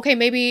 Well, okay,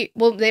 maybe...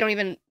 Well, they don't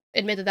even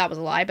admit that that was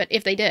a lie, but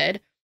if they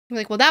did, I'm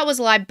like, well, that was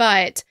a lie,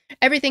 but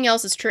everything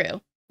else is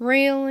true.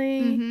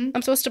 Really? Mm-hmm.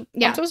 I'm supposed to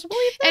Yeah. believe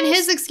this? And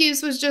his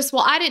excuse was just,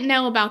 well, I didn't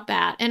know about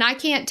that. And I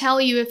can't tell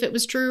you if it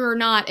was true or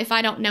not if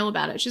I don't know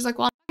about it. She's like,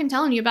 well, I'm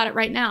telling you about it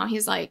right now.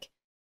 He's like,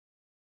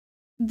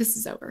 this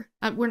is over.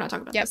 We're not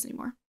talking about this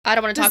anymore. I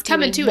don't want to talk to you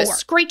coming to anymore. a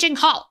screeching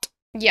halt.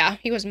 Yeah,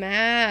 he was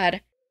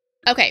mad.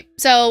 Okay,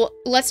 so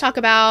let's talk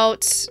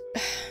about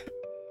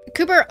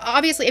Cooper.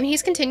 Obviously, I mean,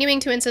 he's continuing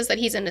to insist that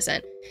he's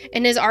innocent,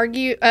 and his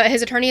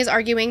attorney is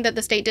arguing that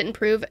the state didn't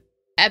prove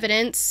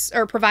evidence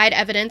or provide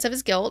evidence of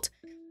his guilt,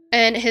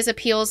 and his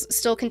appeals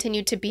still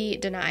continued to be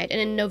denied. And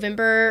in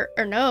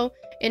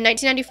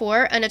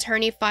 1994, an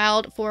attorney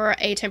filed for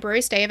a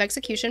temporary stay of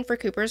execution for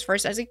Cooper's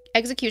first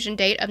execution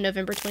date of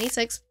November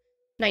 26,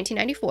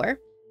 1994.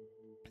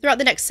 Throughout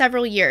the next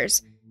several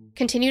years,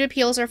 continued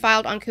appeals are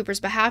filed on Cooper's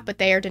behalf, but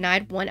they are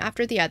denied one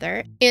after the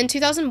other. In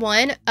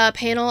 2001, a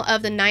panel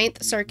of the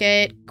Ninth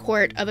Circuit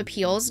Court of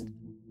Appeals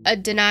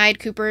denied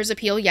Cooper's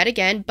appeal yet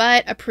again,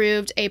 but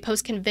approved a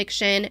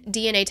post-conviction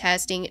DNA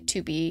testing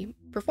to be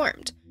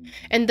performed.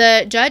 And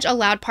the judge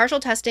allowed partial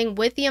testing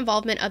with the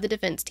involvement of the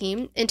defense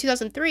team. In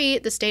 2003,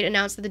 the state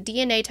announced that the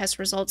DNA test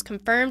results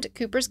confirmed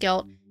Cooper's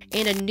guilt,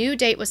 and a new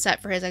date was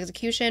set for his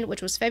execution,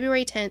 which was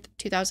February 10th,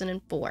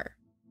 2004.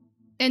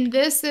 And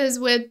this is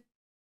with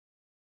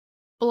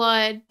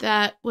blood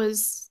that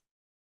was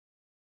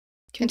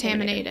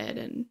contaminated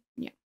and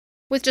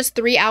With just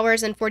 3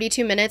 hours and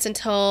 42 minutes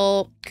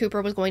until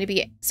Cooper was going to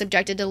be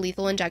subjected to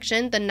lethal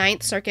injection, the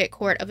Ninth Circuit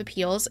Court of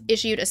Appeals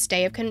issued a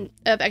stay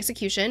of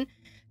execution,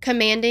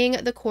 commanding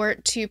the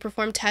court to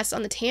perform tests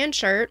on the tan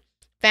shirt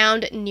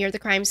found near the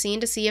crime scene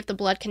to see if the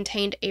blood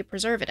contained a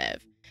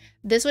preservative.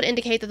 This would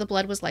indicate that the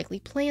blood was likely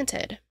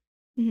planted.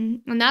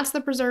 Mm-hmm. And that's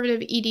the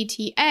preservative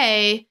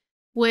EDTA,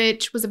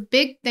 which was a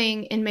big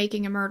thing in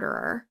making a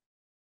murderer,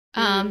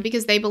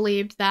 because they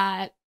believed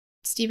that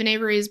Stephen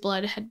Avery's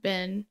blood had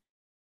been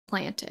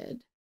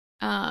planted.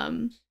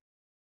 So,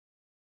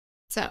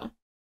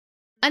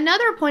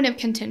 another point of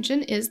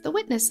contention is the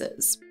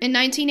witnesses. In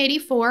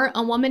 1984,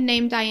 a woman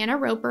named Diana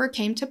Roper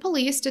came to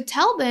police to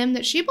tell them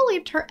that she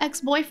believed her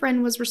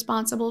ex-boyfriend was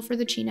responsible for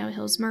the Chino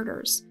Hills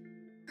murders.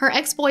 Her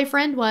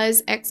ex-boyfriend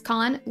was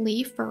ex-con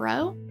Lee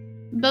Furrow.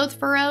 Both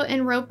Furrow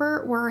and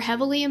Roper were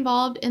heavily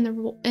involved in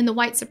the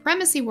white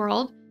supremacy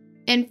world,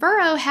 and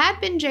Furrow had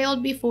been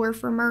jailed before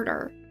for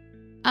murder.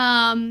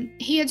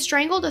 He had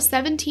strangled a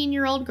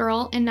 17-year-old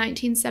girl in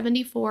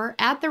 1974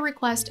 at the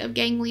request of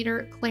gang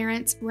leader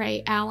Clarence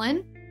Ray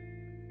Allen.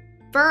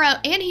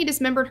 And he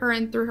dismembered her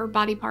and threw her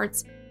body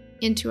parts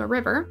into a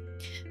river.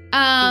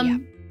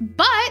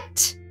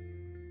 But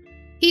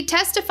he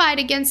testified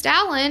against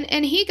Allen,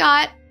 and he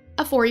got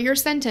a 4-year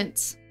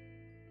sentence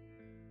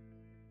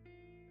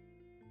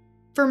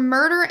for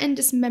murder and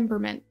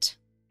dismemberment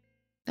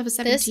of a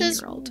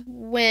 17-year-old. This is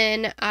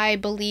when I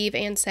believe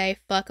and say,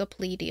 fuck a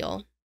plea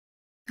deal.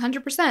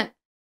 100%.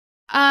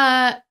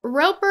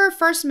 Roper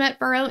first met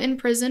Furrow in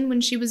prison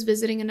when she was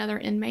visiting another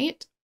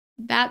inmate.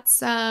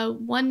 That's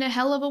one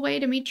hell of a way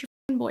to meet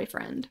your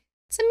boyfriend.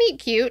 It's a meet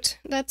cute.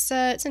 That's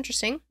it's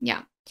interesting.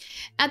 Yeah.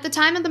 At the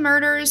time of the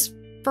murders,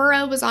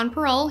 Furrow was on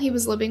parole. He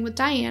was living with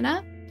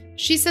Diana.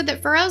 She said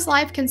that Furrow's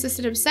life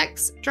consisted of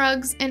sex,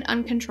 drugs, and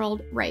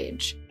uncontrolled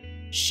rage.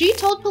 She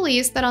told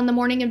police that on the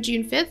morning of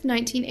June 5th,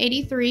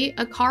 1983,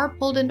 a car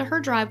pulled into her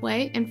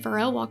driveway and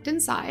Furrow walked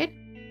inside.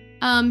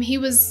 He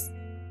was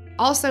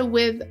also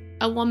with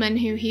a woman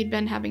who he'd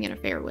been having an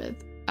affair with.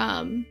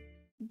 Wasn't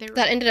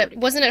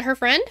it her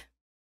friend?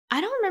 I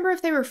don't remember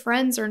if they were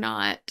friends or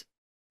not,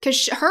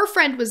 because her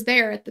friend was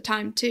there at the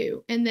time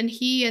too. And then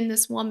he and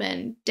this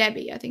woman,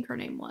 Debbie, I think her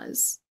name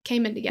was,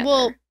 came in together.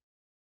 Well,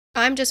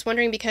 I'm just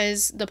wondering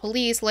because the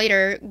police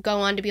later go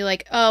on to be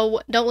like,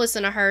 oh, don't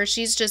listen to her.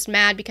 She's just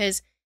mad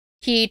because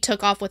he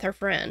took off with her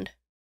friend.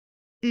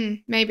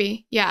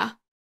 Maybe, yeah.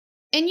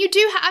 And you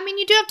do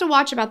have to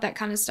watch about that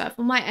kind of stuff.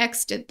 Well, my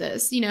ex did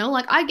this,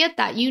 like, I get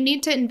that. You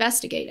need to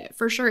investigate it,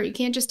 for sure. You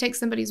can't just take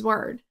somebody's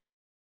word.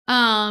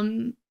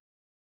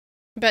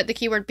 But the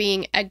keyword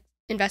being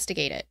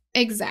investigate it.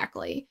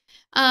 Exactly.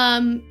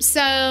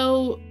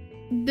 So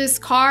this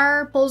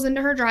car pulls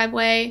into her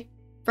driveway.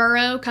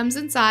 Furrow comes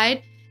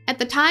inside. At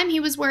the time, he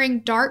was wearing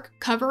dark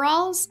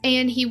coveralls,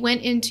 and he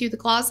went into the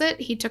closet.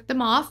 He took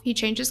them off, he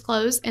changed his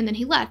clothes, and then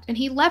he left. And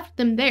he left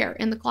them there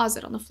in the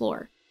closet on the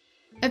floor.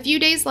 A few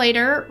days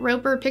later,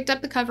 Roper picked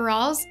up the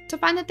coveralls to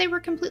find that they were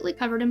completely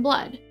covered in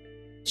blood.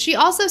 She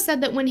also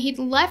said that when he'd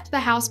left the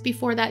house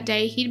before that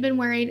day, he'd been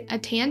wearing a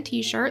tan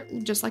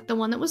t-shirt, just like the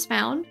one that was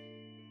found.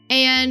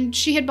 And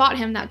she had bought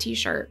him that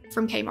t-shirt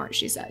from Kmart,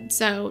 she said.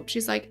 So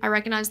she's like, I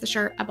recognize the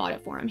shirt. I bought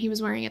it for him. He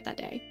was wearing it that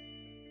day.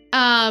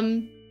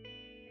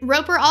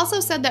 Roper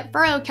also said that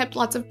Furrow kept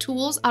lots of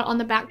tools out on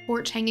the back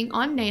porch hanging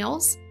on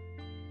nails,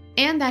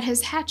 and that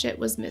his hatchet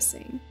was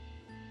missing.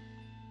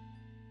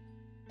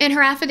 In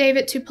her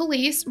affidavit to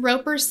police,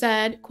 Roper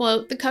said,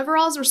 quote, the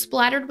coveralls were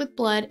splattered with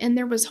blood and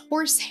there was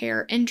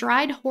horsehair and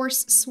dried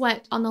horse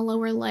sweat on the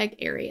lower leg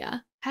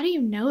area. How do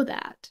you know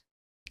that?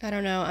 I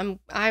don't know.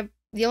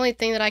 The only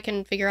thing that I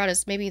can figure out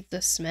is maybe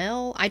the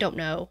smell. I don't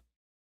know.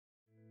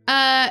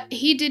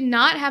 He did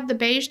not have the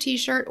beige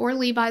t-shirt or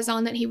Levi's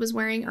on that he was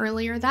wearing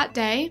earlier that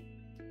day.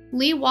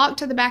 Lee walked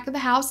to the back of the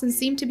house and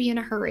seemed to be in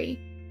a hurry.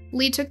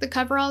 Lee took the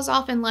coveralls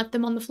off and left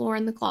them on the floor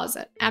in the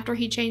closet. After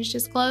he changed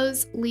his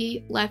clothes,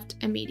 Lee left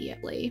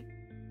immediately.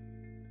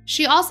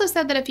 She also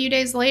said that a few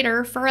days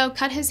later, Furrow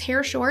cut his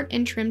hair short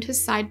and trimmed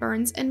his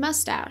sideburns and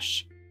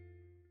mustache.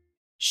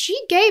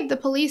 She gave the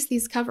police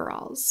these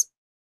coveralls,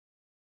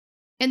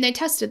 and they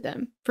tested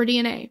them for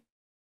DNA,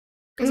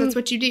 because that's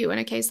what you do in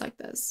a case like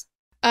this.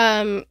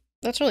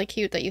 That's really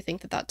cute that you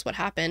think that that's what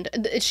happened.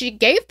 She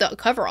gave the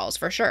coveralls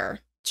for sure.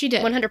 She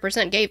did.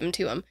 100% gave them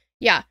to him.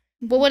 Yeah.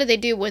 But what did they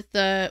do with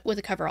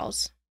the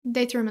coveralls?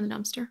 They threw them in the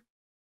dumpster.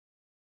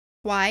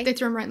 Why? They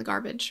threw them right in the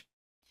garbage.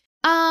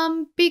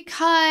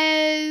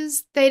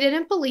 Because they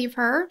didn't believe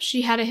her.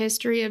 She had a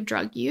history of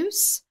drug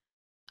use.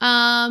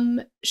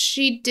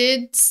 She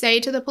did say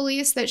to the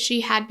police that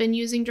she had been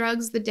using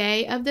drugs the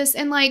day of this.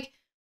 And like,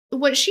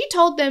 what she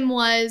told them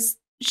was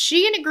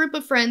she and a group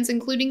of friends,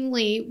 including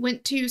Lee,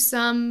 went to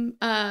some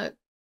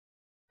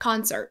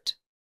concert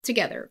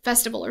together,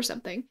 festival or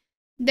something.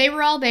 They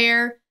were all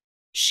there.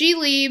 She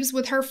leaves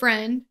with her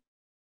friend.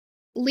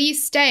 Lee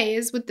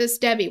stays with this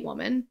Debbie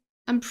woman.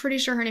 I'm pretty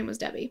sure her name was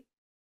Debbie.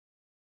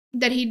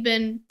 That he'd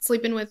been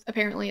sleeping with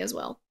apparently as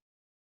well.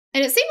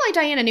 And it seemed like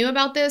Diana knew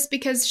about this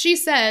because she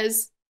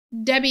says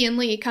Debbie and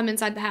Lee come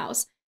inside the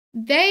house.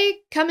 They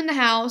come in the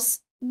house.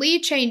 Lee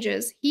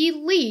changes. He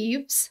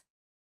leaves.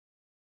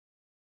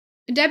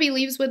 Debbie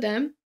leaves with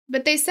them.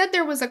 But they said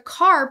there was a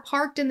car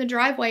parked in the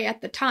driveway at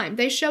the time.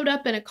 They showed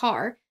up in a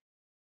car.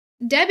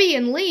 Debbie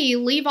and Lee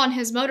leave on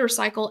his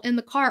motorcycle, and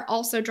the car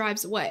also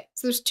drives away.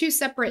 So there's two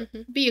separate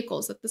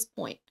vehicles at this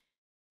point.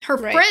 Her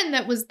friend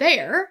that was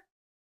there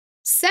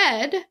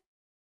said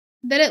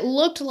that it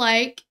looked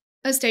like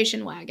a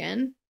station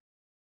wagon.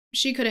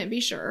 She couldn't be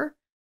sure.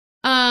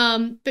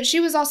 But she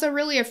was also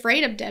really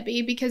afraid of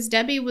Debbie because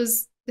Debbie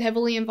was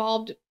heavily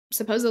involved,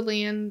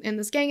 supposedly, in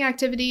this gang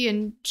activity,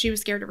 and she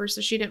was scared of her,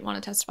 so she didn't want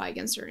to testify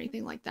against her or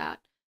anything like that.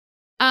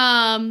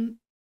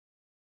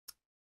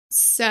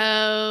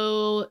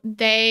 So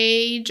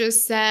they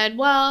just said,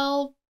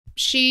 well,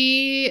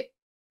 she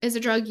is a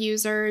drug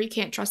user. You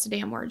can't trust a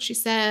damn word she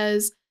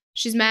says.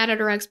 She's mad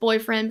at her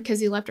ex-boyfriend because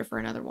he left her for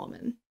another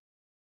woman.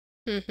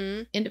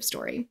 End of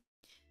story.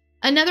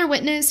 Another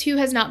witness who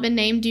has not been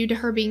named due to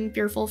her being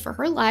fearful for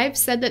her life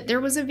said that there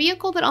was a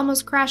vehicle that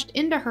almost crashed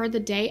into her the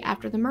day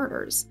after the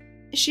murders.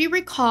 She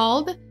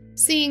recalled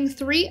seeing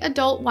 3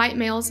 adult white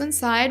males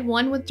inside,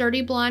 one with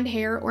dirty blonde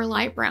hair or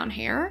light brown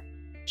hair.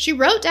 She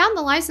wrote down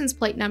the license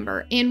plate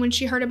number, and when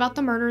she heard about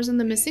the murders and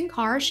the missing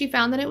car, she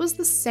found that it was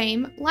the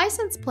same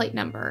license plate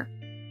number.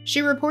 She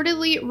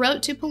reportedly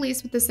wrote to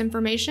police with this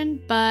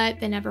information, but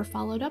they never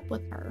followed up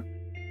with her.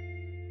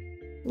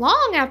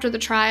 Long after the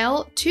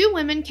trial, 2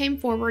 women came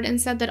forward and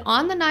said that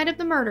on the night of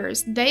the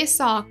murders, they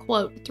saw,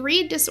 quote,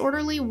 3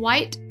 disorderly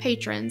white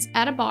patrons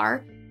at a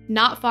bar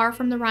not far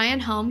from the Ryen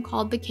home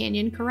called the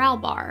Canyon Corral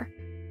Bar.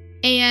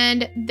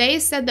 And they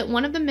said that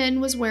one of the men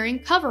was wearing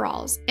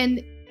coveralls,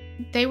 and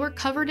they were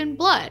covered in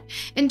blood.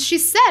 And she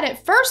said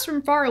at first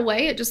from far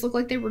away, it just looked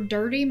like they were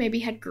dirty, maybe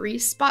had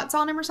grease spots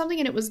on him or something,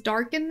 and it was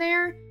dark in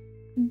there.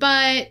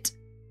 But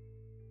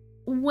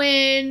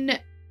when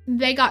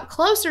they got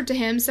closer to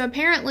him, so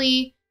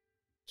apparently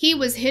he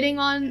was hitting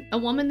on a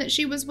woman that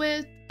she was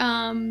with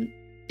in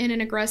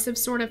an aggressive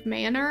sort of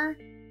manner,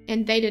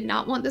 and they did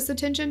not want this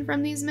attention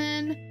from these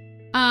men.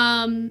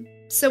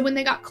 So when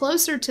they got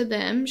closer to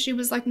them, she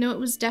was like, no, it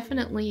was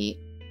definitely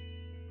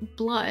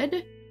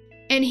blood.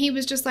 And he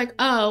was just like,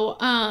 oh,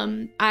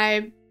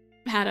 I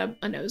had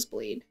a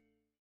nosebleed.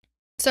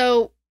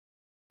 So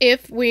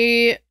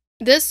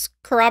this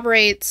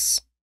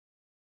corroborates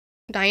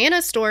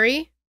Diana's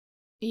story.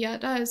 Yeah,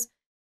 it does.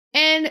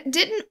 And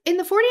in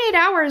the 48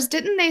 hours,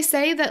 didn't they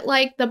say that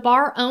like the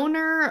bar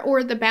owner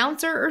or the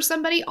bouncer or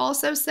somebody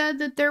also said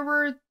that there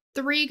were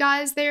 3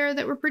 guys there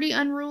that were pretty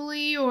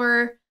unruly?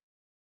 Or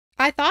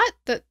I thought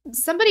that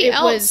somebody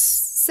else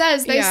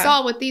says they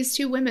saw what these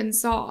 2 women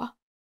saw.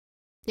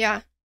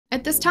 Yeah.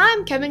 At this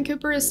time, Kevin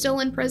Cooper is still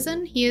in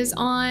prison. He is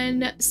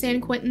on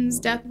San Quentin's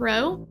death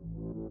row.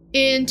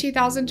 In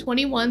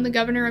 2021, the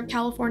governor of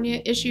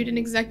California issued an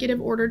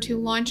executive order to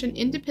launch an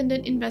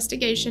independent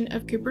investigation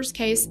of Cooper's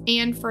case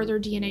and further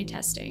DNA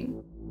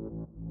testing.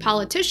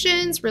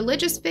 Politicians,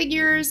 religious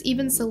figures,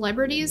 even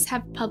celebrities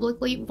have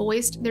publicly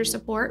voiced their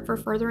support for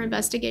further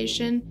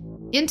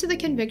investigation into the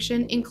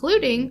conviction,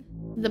 including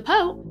the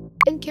Pope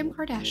and Kim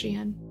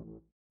Kardashian.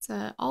 It's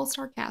an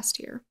all-star cast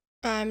here.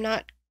 I'm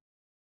not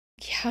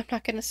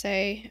going to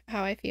say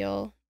how I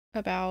feel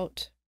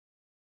about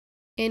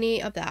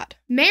any of that.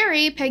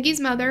 Mary, Peggy's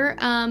mother,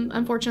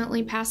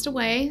 unfortunately passed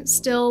away,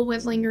 still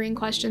with lingering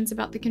questions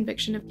about the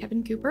conviction of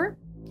Kevin Cooper.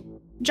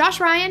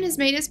 Josh Ryan has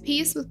made his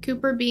peace with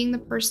Cooper being the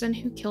person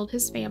who killed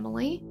his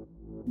family.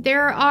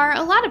 There are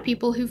a lot of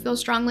people who feel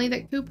strongly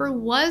that Cooper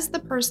was the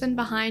person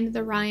behind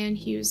the Ryan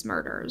Hughes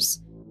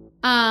murders.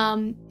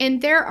 And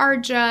there are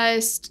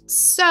just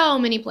so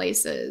many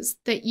places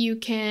that you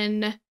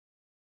can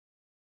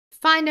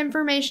find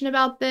information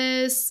about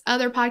this.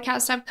 Other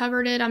podcasts have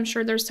covered it. I'm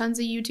sure there's tons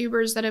of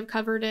YouTubers that have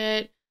covered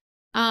it.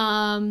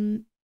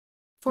 48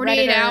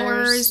 Redditors,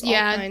 Hours,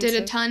 all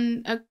did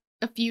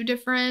a few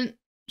different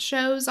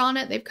shows on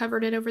it. They've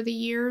covered it over the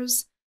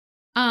years.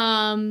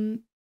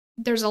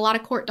 There's a lot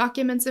of court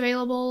documents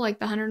available, like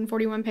the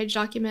 141-page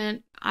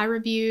document I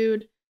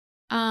reviewed.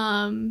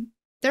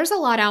 There's a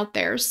lot out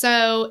there.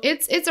 So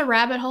it's a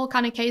rabbit hole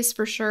kind of case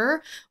for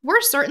sure.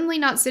 We're certainly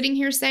not sitting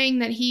here saying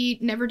that he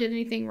never did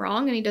anything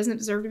wrong and he doesn't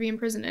deserve to be in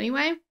prison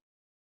anyway.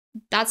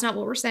 That's not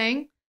what we're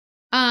saying.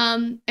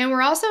 And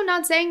we're also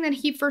not saying that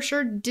he for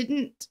sure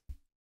didn't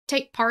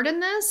take part in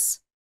this.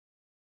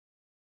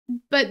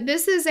 But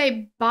this is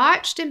a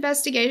botched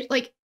investigation.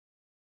 Like,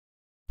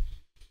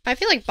 I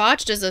feel like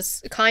botched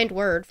is a kind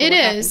word for it what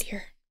is. happened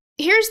here.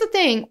 Here's the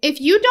thing. If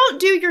you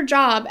don't do your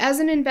job as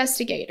an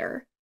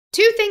investigator,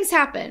 two things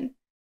happen.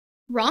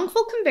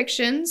 Wrongful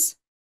convictions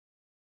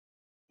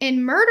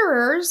and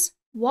murderers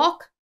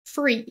walk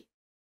free.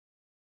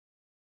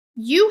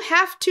 You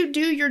have to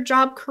do your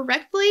job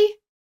correctly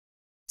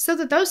so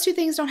that those two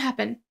things don't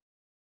happen.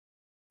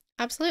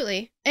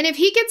 Absolutely. And if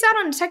he gets out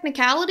on a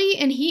technicality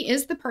and he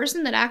is the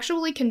person that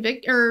actually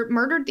convicted or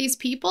murdered these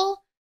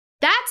people,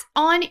 that's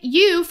on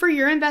you for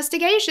your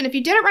investigation. If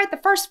you did it right the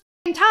first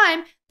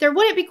time, there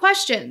wouldn't be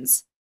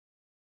questions.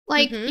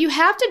 Like, you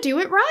have to do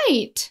it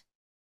right.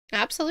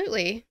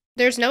 Absolutely.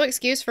 There's no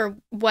excuse for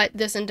what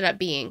this ended up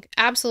being.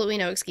 Absolutely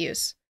no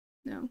excuse.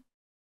 No.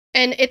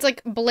 And it's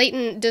like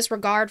blatant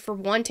disregard for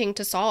wanting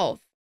to solve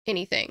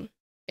anything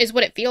is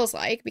what it feels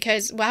like,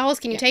 because how else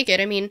can you take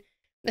it? I mean,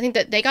 I think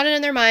that they got it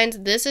in their minds.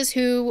 This is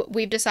who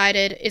we've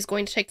decided is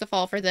going to take the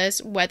fall for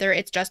this, whether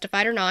it's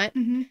justified or not,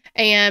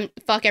 and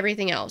fuck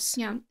everything else.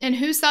 Yeah. And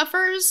who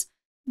suffers?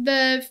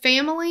 The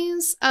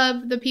families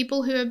of the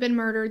people who have been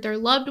murdered, their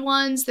loved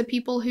ones, the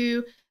people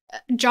who,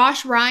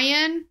 Josh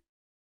Ryan,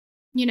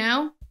 you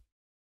know?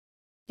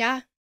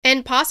 Yeah.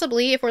 And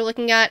possibly, if we're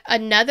looking at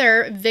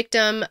another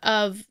victim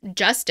of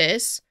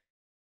justice,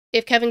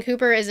 if Kevin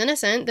Cooper is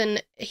innocent,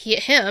 then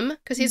him,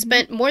 because he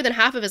spent more than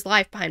half of his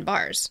life behind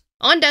bars.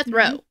 On death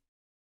row.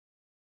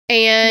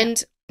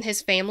 And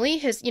his family,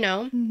 his, you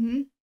know.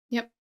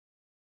 Yep.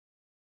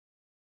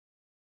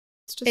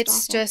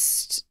 It's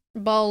just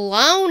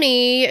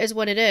baloney is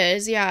what it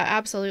is. Yeah,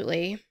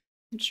 absolutely.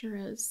 It sure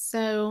is.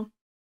 So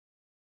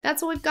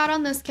that's what we've got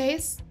on this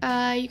case.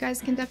 You guys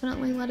can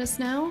definitely let us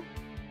know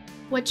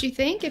what you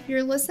think. If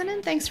you're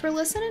listening, thanks for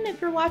listening.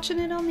 If you're watching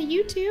it on the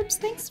YouTubes,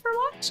 thanks for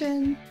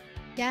watching.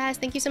 Yes,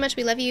 thank you so much.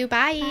 We love you.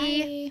 Bye.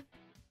 Bye.